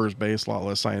less numbers based, a lot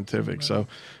less scientific. Right. So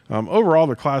overall,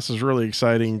 the class is really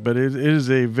exciting, but it is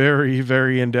a very,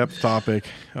 very in-depth topic.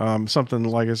 Something,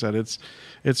 like I said,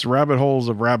 it's rabbit holes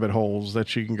of rabbit holes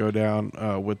that you can go down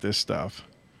with this stuff.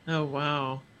 Oh,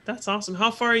 wow. That's awesome. How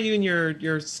far are you in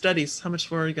your studies? How much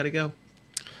more you got to go?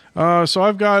 So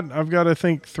I've got I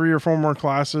think 3 or 4 more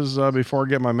classes before I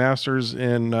get my master's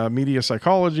in media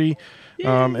psychology,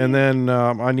 and then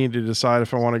I need to decide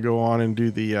if I want to go on and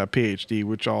do the PhD,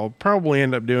 which I'll probably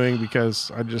end up doing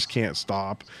because I just can't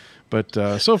stop.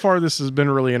 But so far, this has been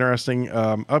really interesting.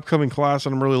 Upcoming class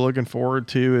that I'm really looking forward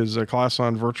to is a class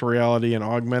on virtual reality and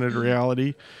augmented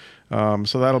reality. So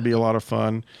that'll be a lot of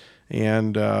fun.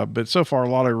 And but so far, a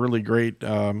lot of really great,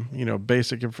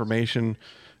 basic information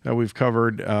that we've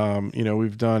covered.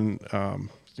 We've done,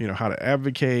 how to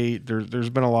advocate. There's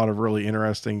been a lot of really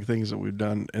interesting things that we've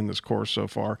done in this course so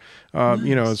far,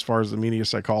 Nice. as far as the media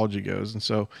psychology goes. And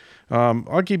so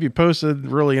I'll keep you posted.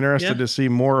 Really interested Yeah. to see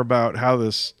more about how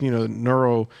this,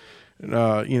 neuro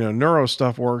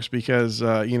stuff works because,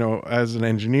 as an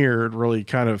engineer, it really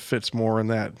kind of fits more in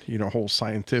that, whole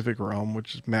scientific realm,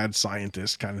 which is mad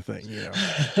scientist kind of thing.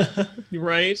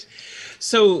 Right.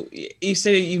 So you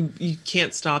say you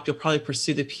can't stop. You'll probably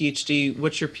pursue the PhD.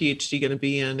 What's your PhD going to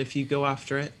be in if you go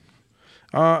after it?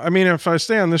 If I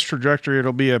stay on this trajectory,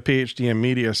 it'll be a PhD in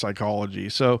media psychology.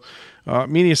 So,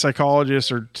 media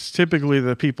psychologists are typically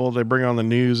the people they bring on the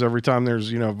news every time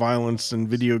there's, violence in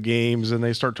video games and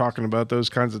they start talking about those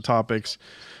kinds of topics.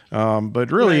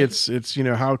 But really Right. it's,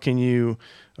 how can you,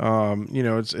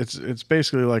 it's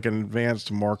basically like an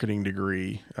advanced marketing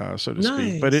degree, so to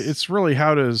speak, but Nice. it's really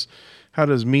how does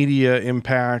media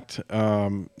impact,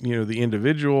 the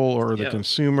individual or the Yeah.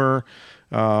 consumer,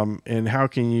 and how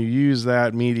can you use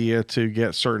that media to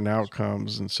get certain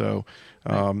outcomes? And so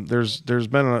Right. there's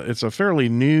been it's a fairly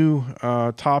new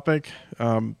topic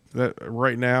that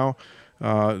right now.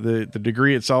 The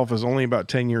degree itself is only about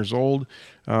 10 years old,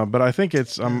 but I think Yeah.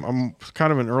 I'm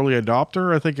kind of an early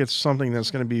adopter. I think it's something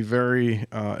that's going to be very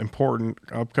important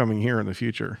upcoming here in the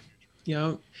future.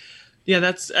 Yeah.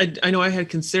 Yeah, I know I had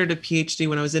considered a PhD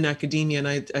when I was in academia, and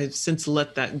I've since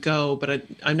let that go. But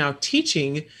I'm now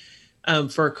teaching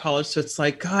for a college, so it's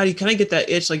like God, you kind of get that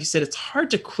itch, like you said. It's hard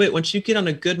to quit once you get on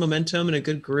a good momentum and a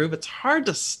good groove. It's hard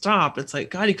to stop. It's like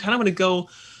God, you kind of want to go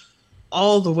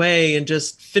all the way and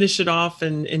just finish it off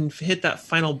and hit that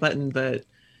final button. But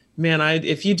man, I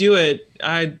if you do it,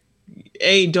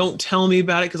 don't tell me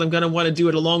about it because I'm gonna want to do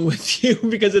it along with you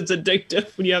because it's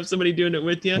addictive when you have somebody doing it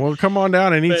with you. Well, come on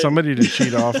down. I need But somebody to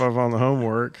cheat off of on the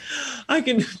homework. I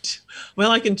can,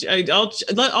 well, I can,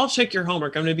 I'll check your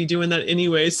homework. I'm going to be doing that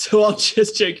anyway, so I'll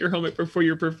just check your homework before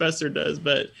your professor does.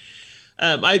 But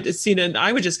I've seen it.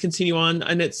 I would just continue on,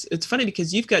 and it's funny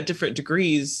because you've got different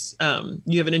degrees.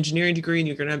 You have an engineering degree, and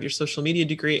you're going to have your social media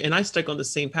degree, and I stuck on the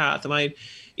same path.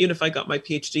 Even if I got my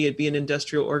PhD, it'd be in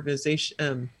industrial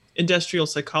organization, industrial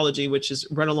psychology, which is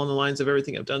right along the lines of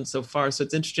everything I've done so far. So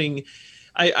it's interesting.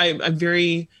 I'm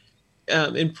very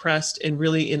impressed and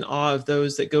really in awe of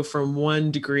those that go from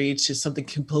one degree to something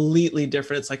completely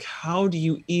different. It's like, how do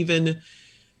you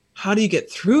get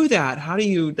through that?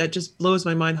 That just blows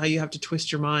my mind how you have to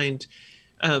twist your mind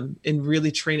and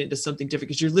really train it to something different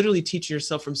because you're literally teaching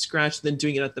yourself from scratch, and then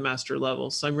doing it at the master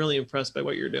level. So I'm really impressed by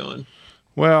what you're doing.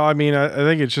 Well, I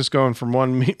think it's just going from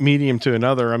one medium to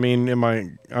another. I mean, in my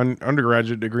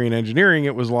undergraduate degree in engineering,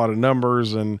 it was a lot of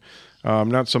numbers and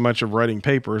not so much of writing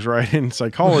papers, right? In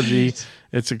psychology, Right.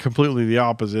 it's completely the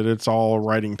opposite. It's all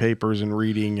writing papers and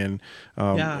reading. And,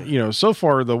 Yeah. so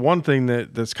far, the one thing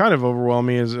that's kind of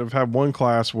overwhelming is I've had one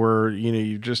class where,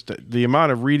 you just, the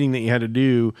amount of reading that you had to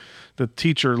do, the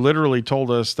teacher literally told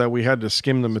us that we had to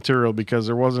skim the material because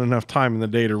there wasn't enough time in the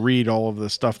day to read all of the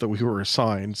stuff that we were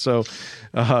assigned. So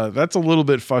that's a little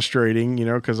bit frustrating,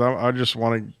 because I just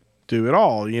want to do it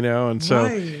all, and so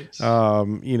Right.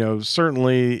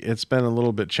 certainly it's been a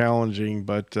little bit challenging,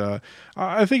 but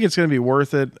I think it's going to be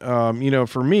worth it.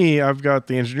 For me, I've got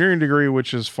the engineering degree,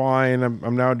 which is fine.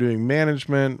 I'm now doing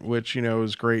management, which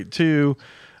is great too.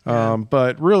 Yeah.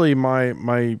 But really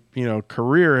my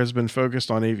career has been focused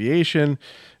on aviation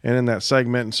and in that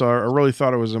segment. And so I really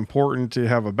thought it was important to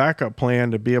have a backup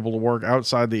plan to be able to work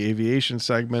outside the aviation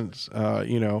segments,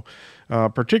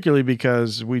 particularly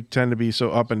because we tend to be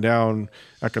so up and down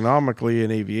economically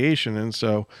in aviation. And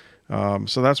so,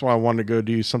 So that's why I wanted to go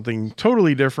do something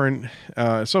totally different.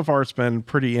 So far, it's been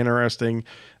pretty interesting.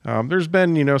 There's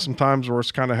been, some times where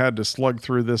it's kind of had to slug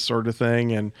through this sort of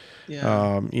thing, and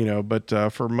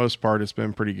but for most part, it's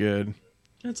been pretty good.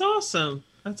 That's awesome.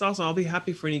 That's awesome. I'll be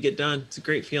happy for when you get done. It's a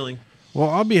great feeling. Well,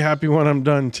 I'll be happy when I'm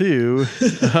done too.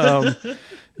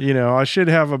 I should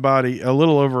have about a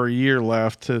little over a year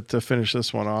left to finish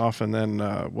this one off, and then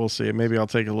we'll see. Maybe I'll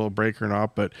take a little break or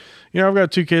not. But, I've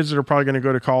got 2 kids that are probably going to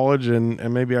go to college,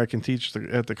 and maybe I can teach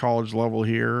at the college level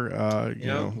here,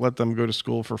 let them go to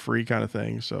school for free kind of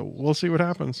thing. So we'll see what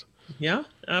happens. Yeah,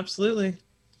 absolutely.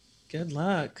 Good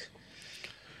luck.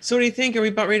 So what do you think? Are we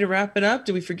about ready to wrap it up?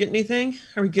 Did we forget anything?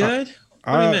 Are we good?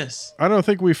 What did we miss? I don't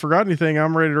think we forgot anything.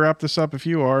 I'm ready to wrap this up if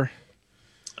you are.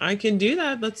 I can do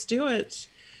that. Let's do it.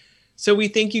 So we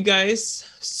thank you guys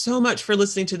so much for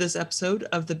listening to this episode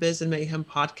of the Biz and Mayhem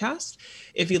podcast.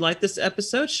 If you like this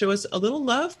episode, show us a little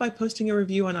love by posting a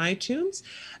review on iTunes.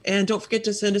 And don't forget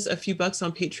to send us a few bucks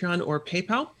on Patreon or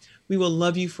PayPal. We will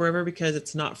love you forever because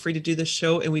it's not free to do this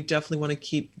show. And we definitely want to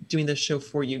keep doing this show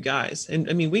for you guys. And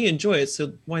I mean, we enjoy it,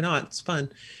 so why not? It's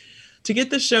fun. To get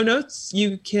the show notes,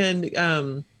 you can...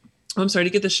 to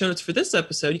get the show notes for this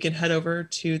episode, you can head over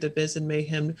to the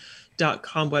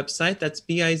bizandmayhem.com website. That's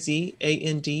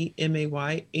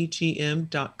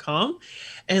bizandmayhem.com,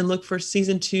 and look for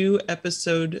season 2,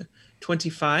 episode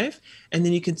 25. And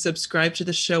then you can subscribe to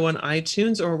the show on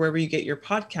iTunes or wherever you get your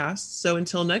podcasts. So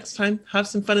until next time, have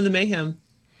some fun in the mayhem.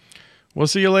 We'll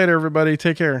see you later, everybody.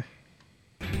 Take care.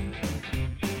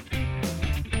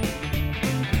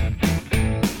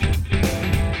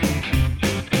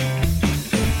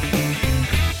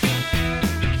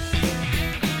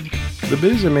 The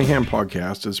Biz and Mayhem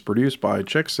podcast is produced by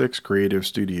Check 6 Creative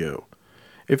Studio.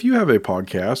 If you have a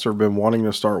podcast or been wanting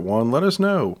to start one, let us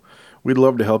know. We'd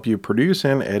love to help you produce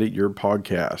and edit your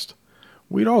podcast.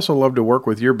 We'd also love to work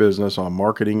with your business on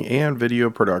marketing and video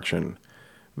production.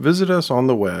 Visit us on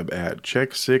the web at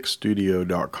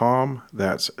check6studio.com.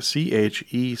 That's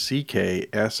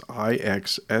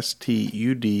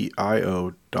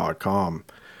CheckSixstudio.com.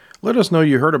 Let us know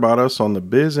you heard about us on the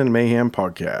Biz and Mayhem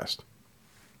podcast.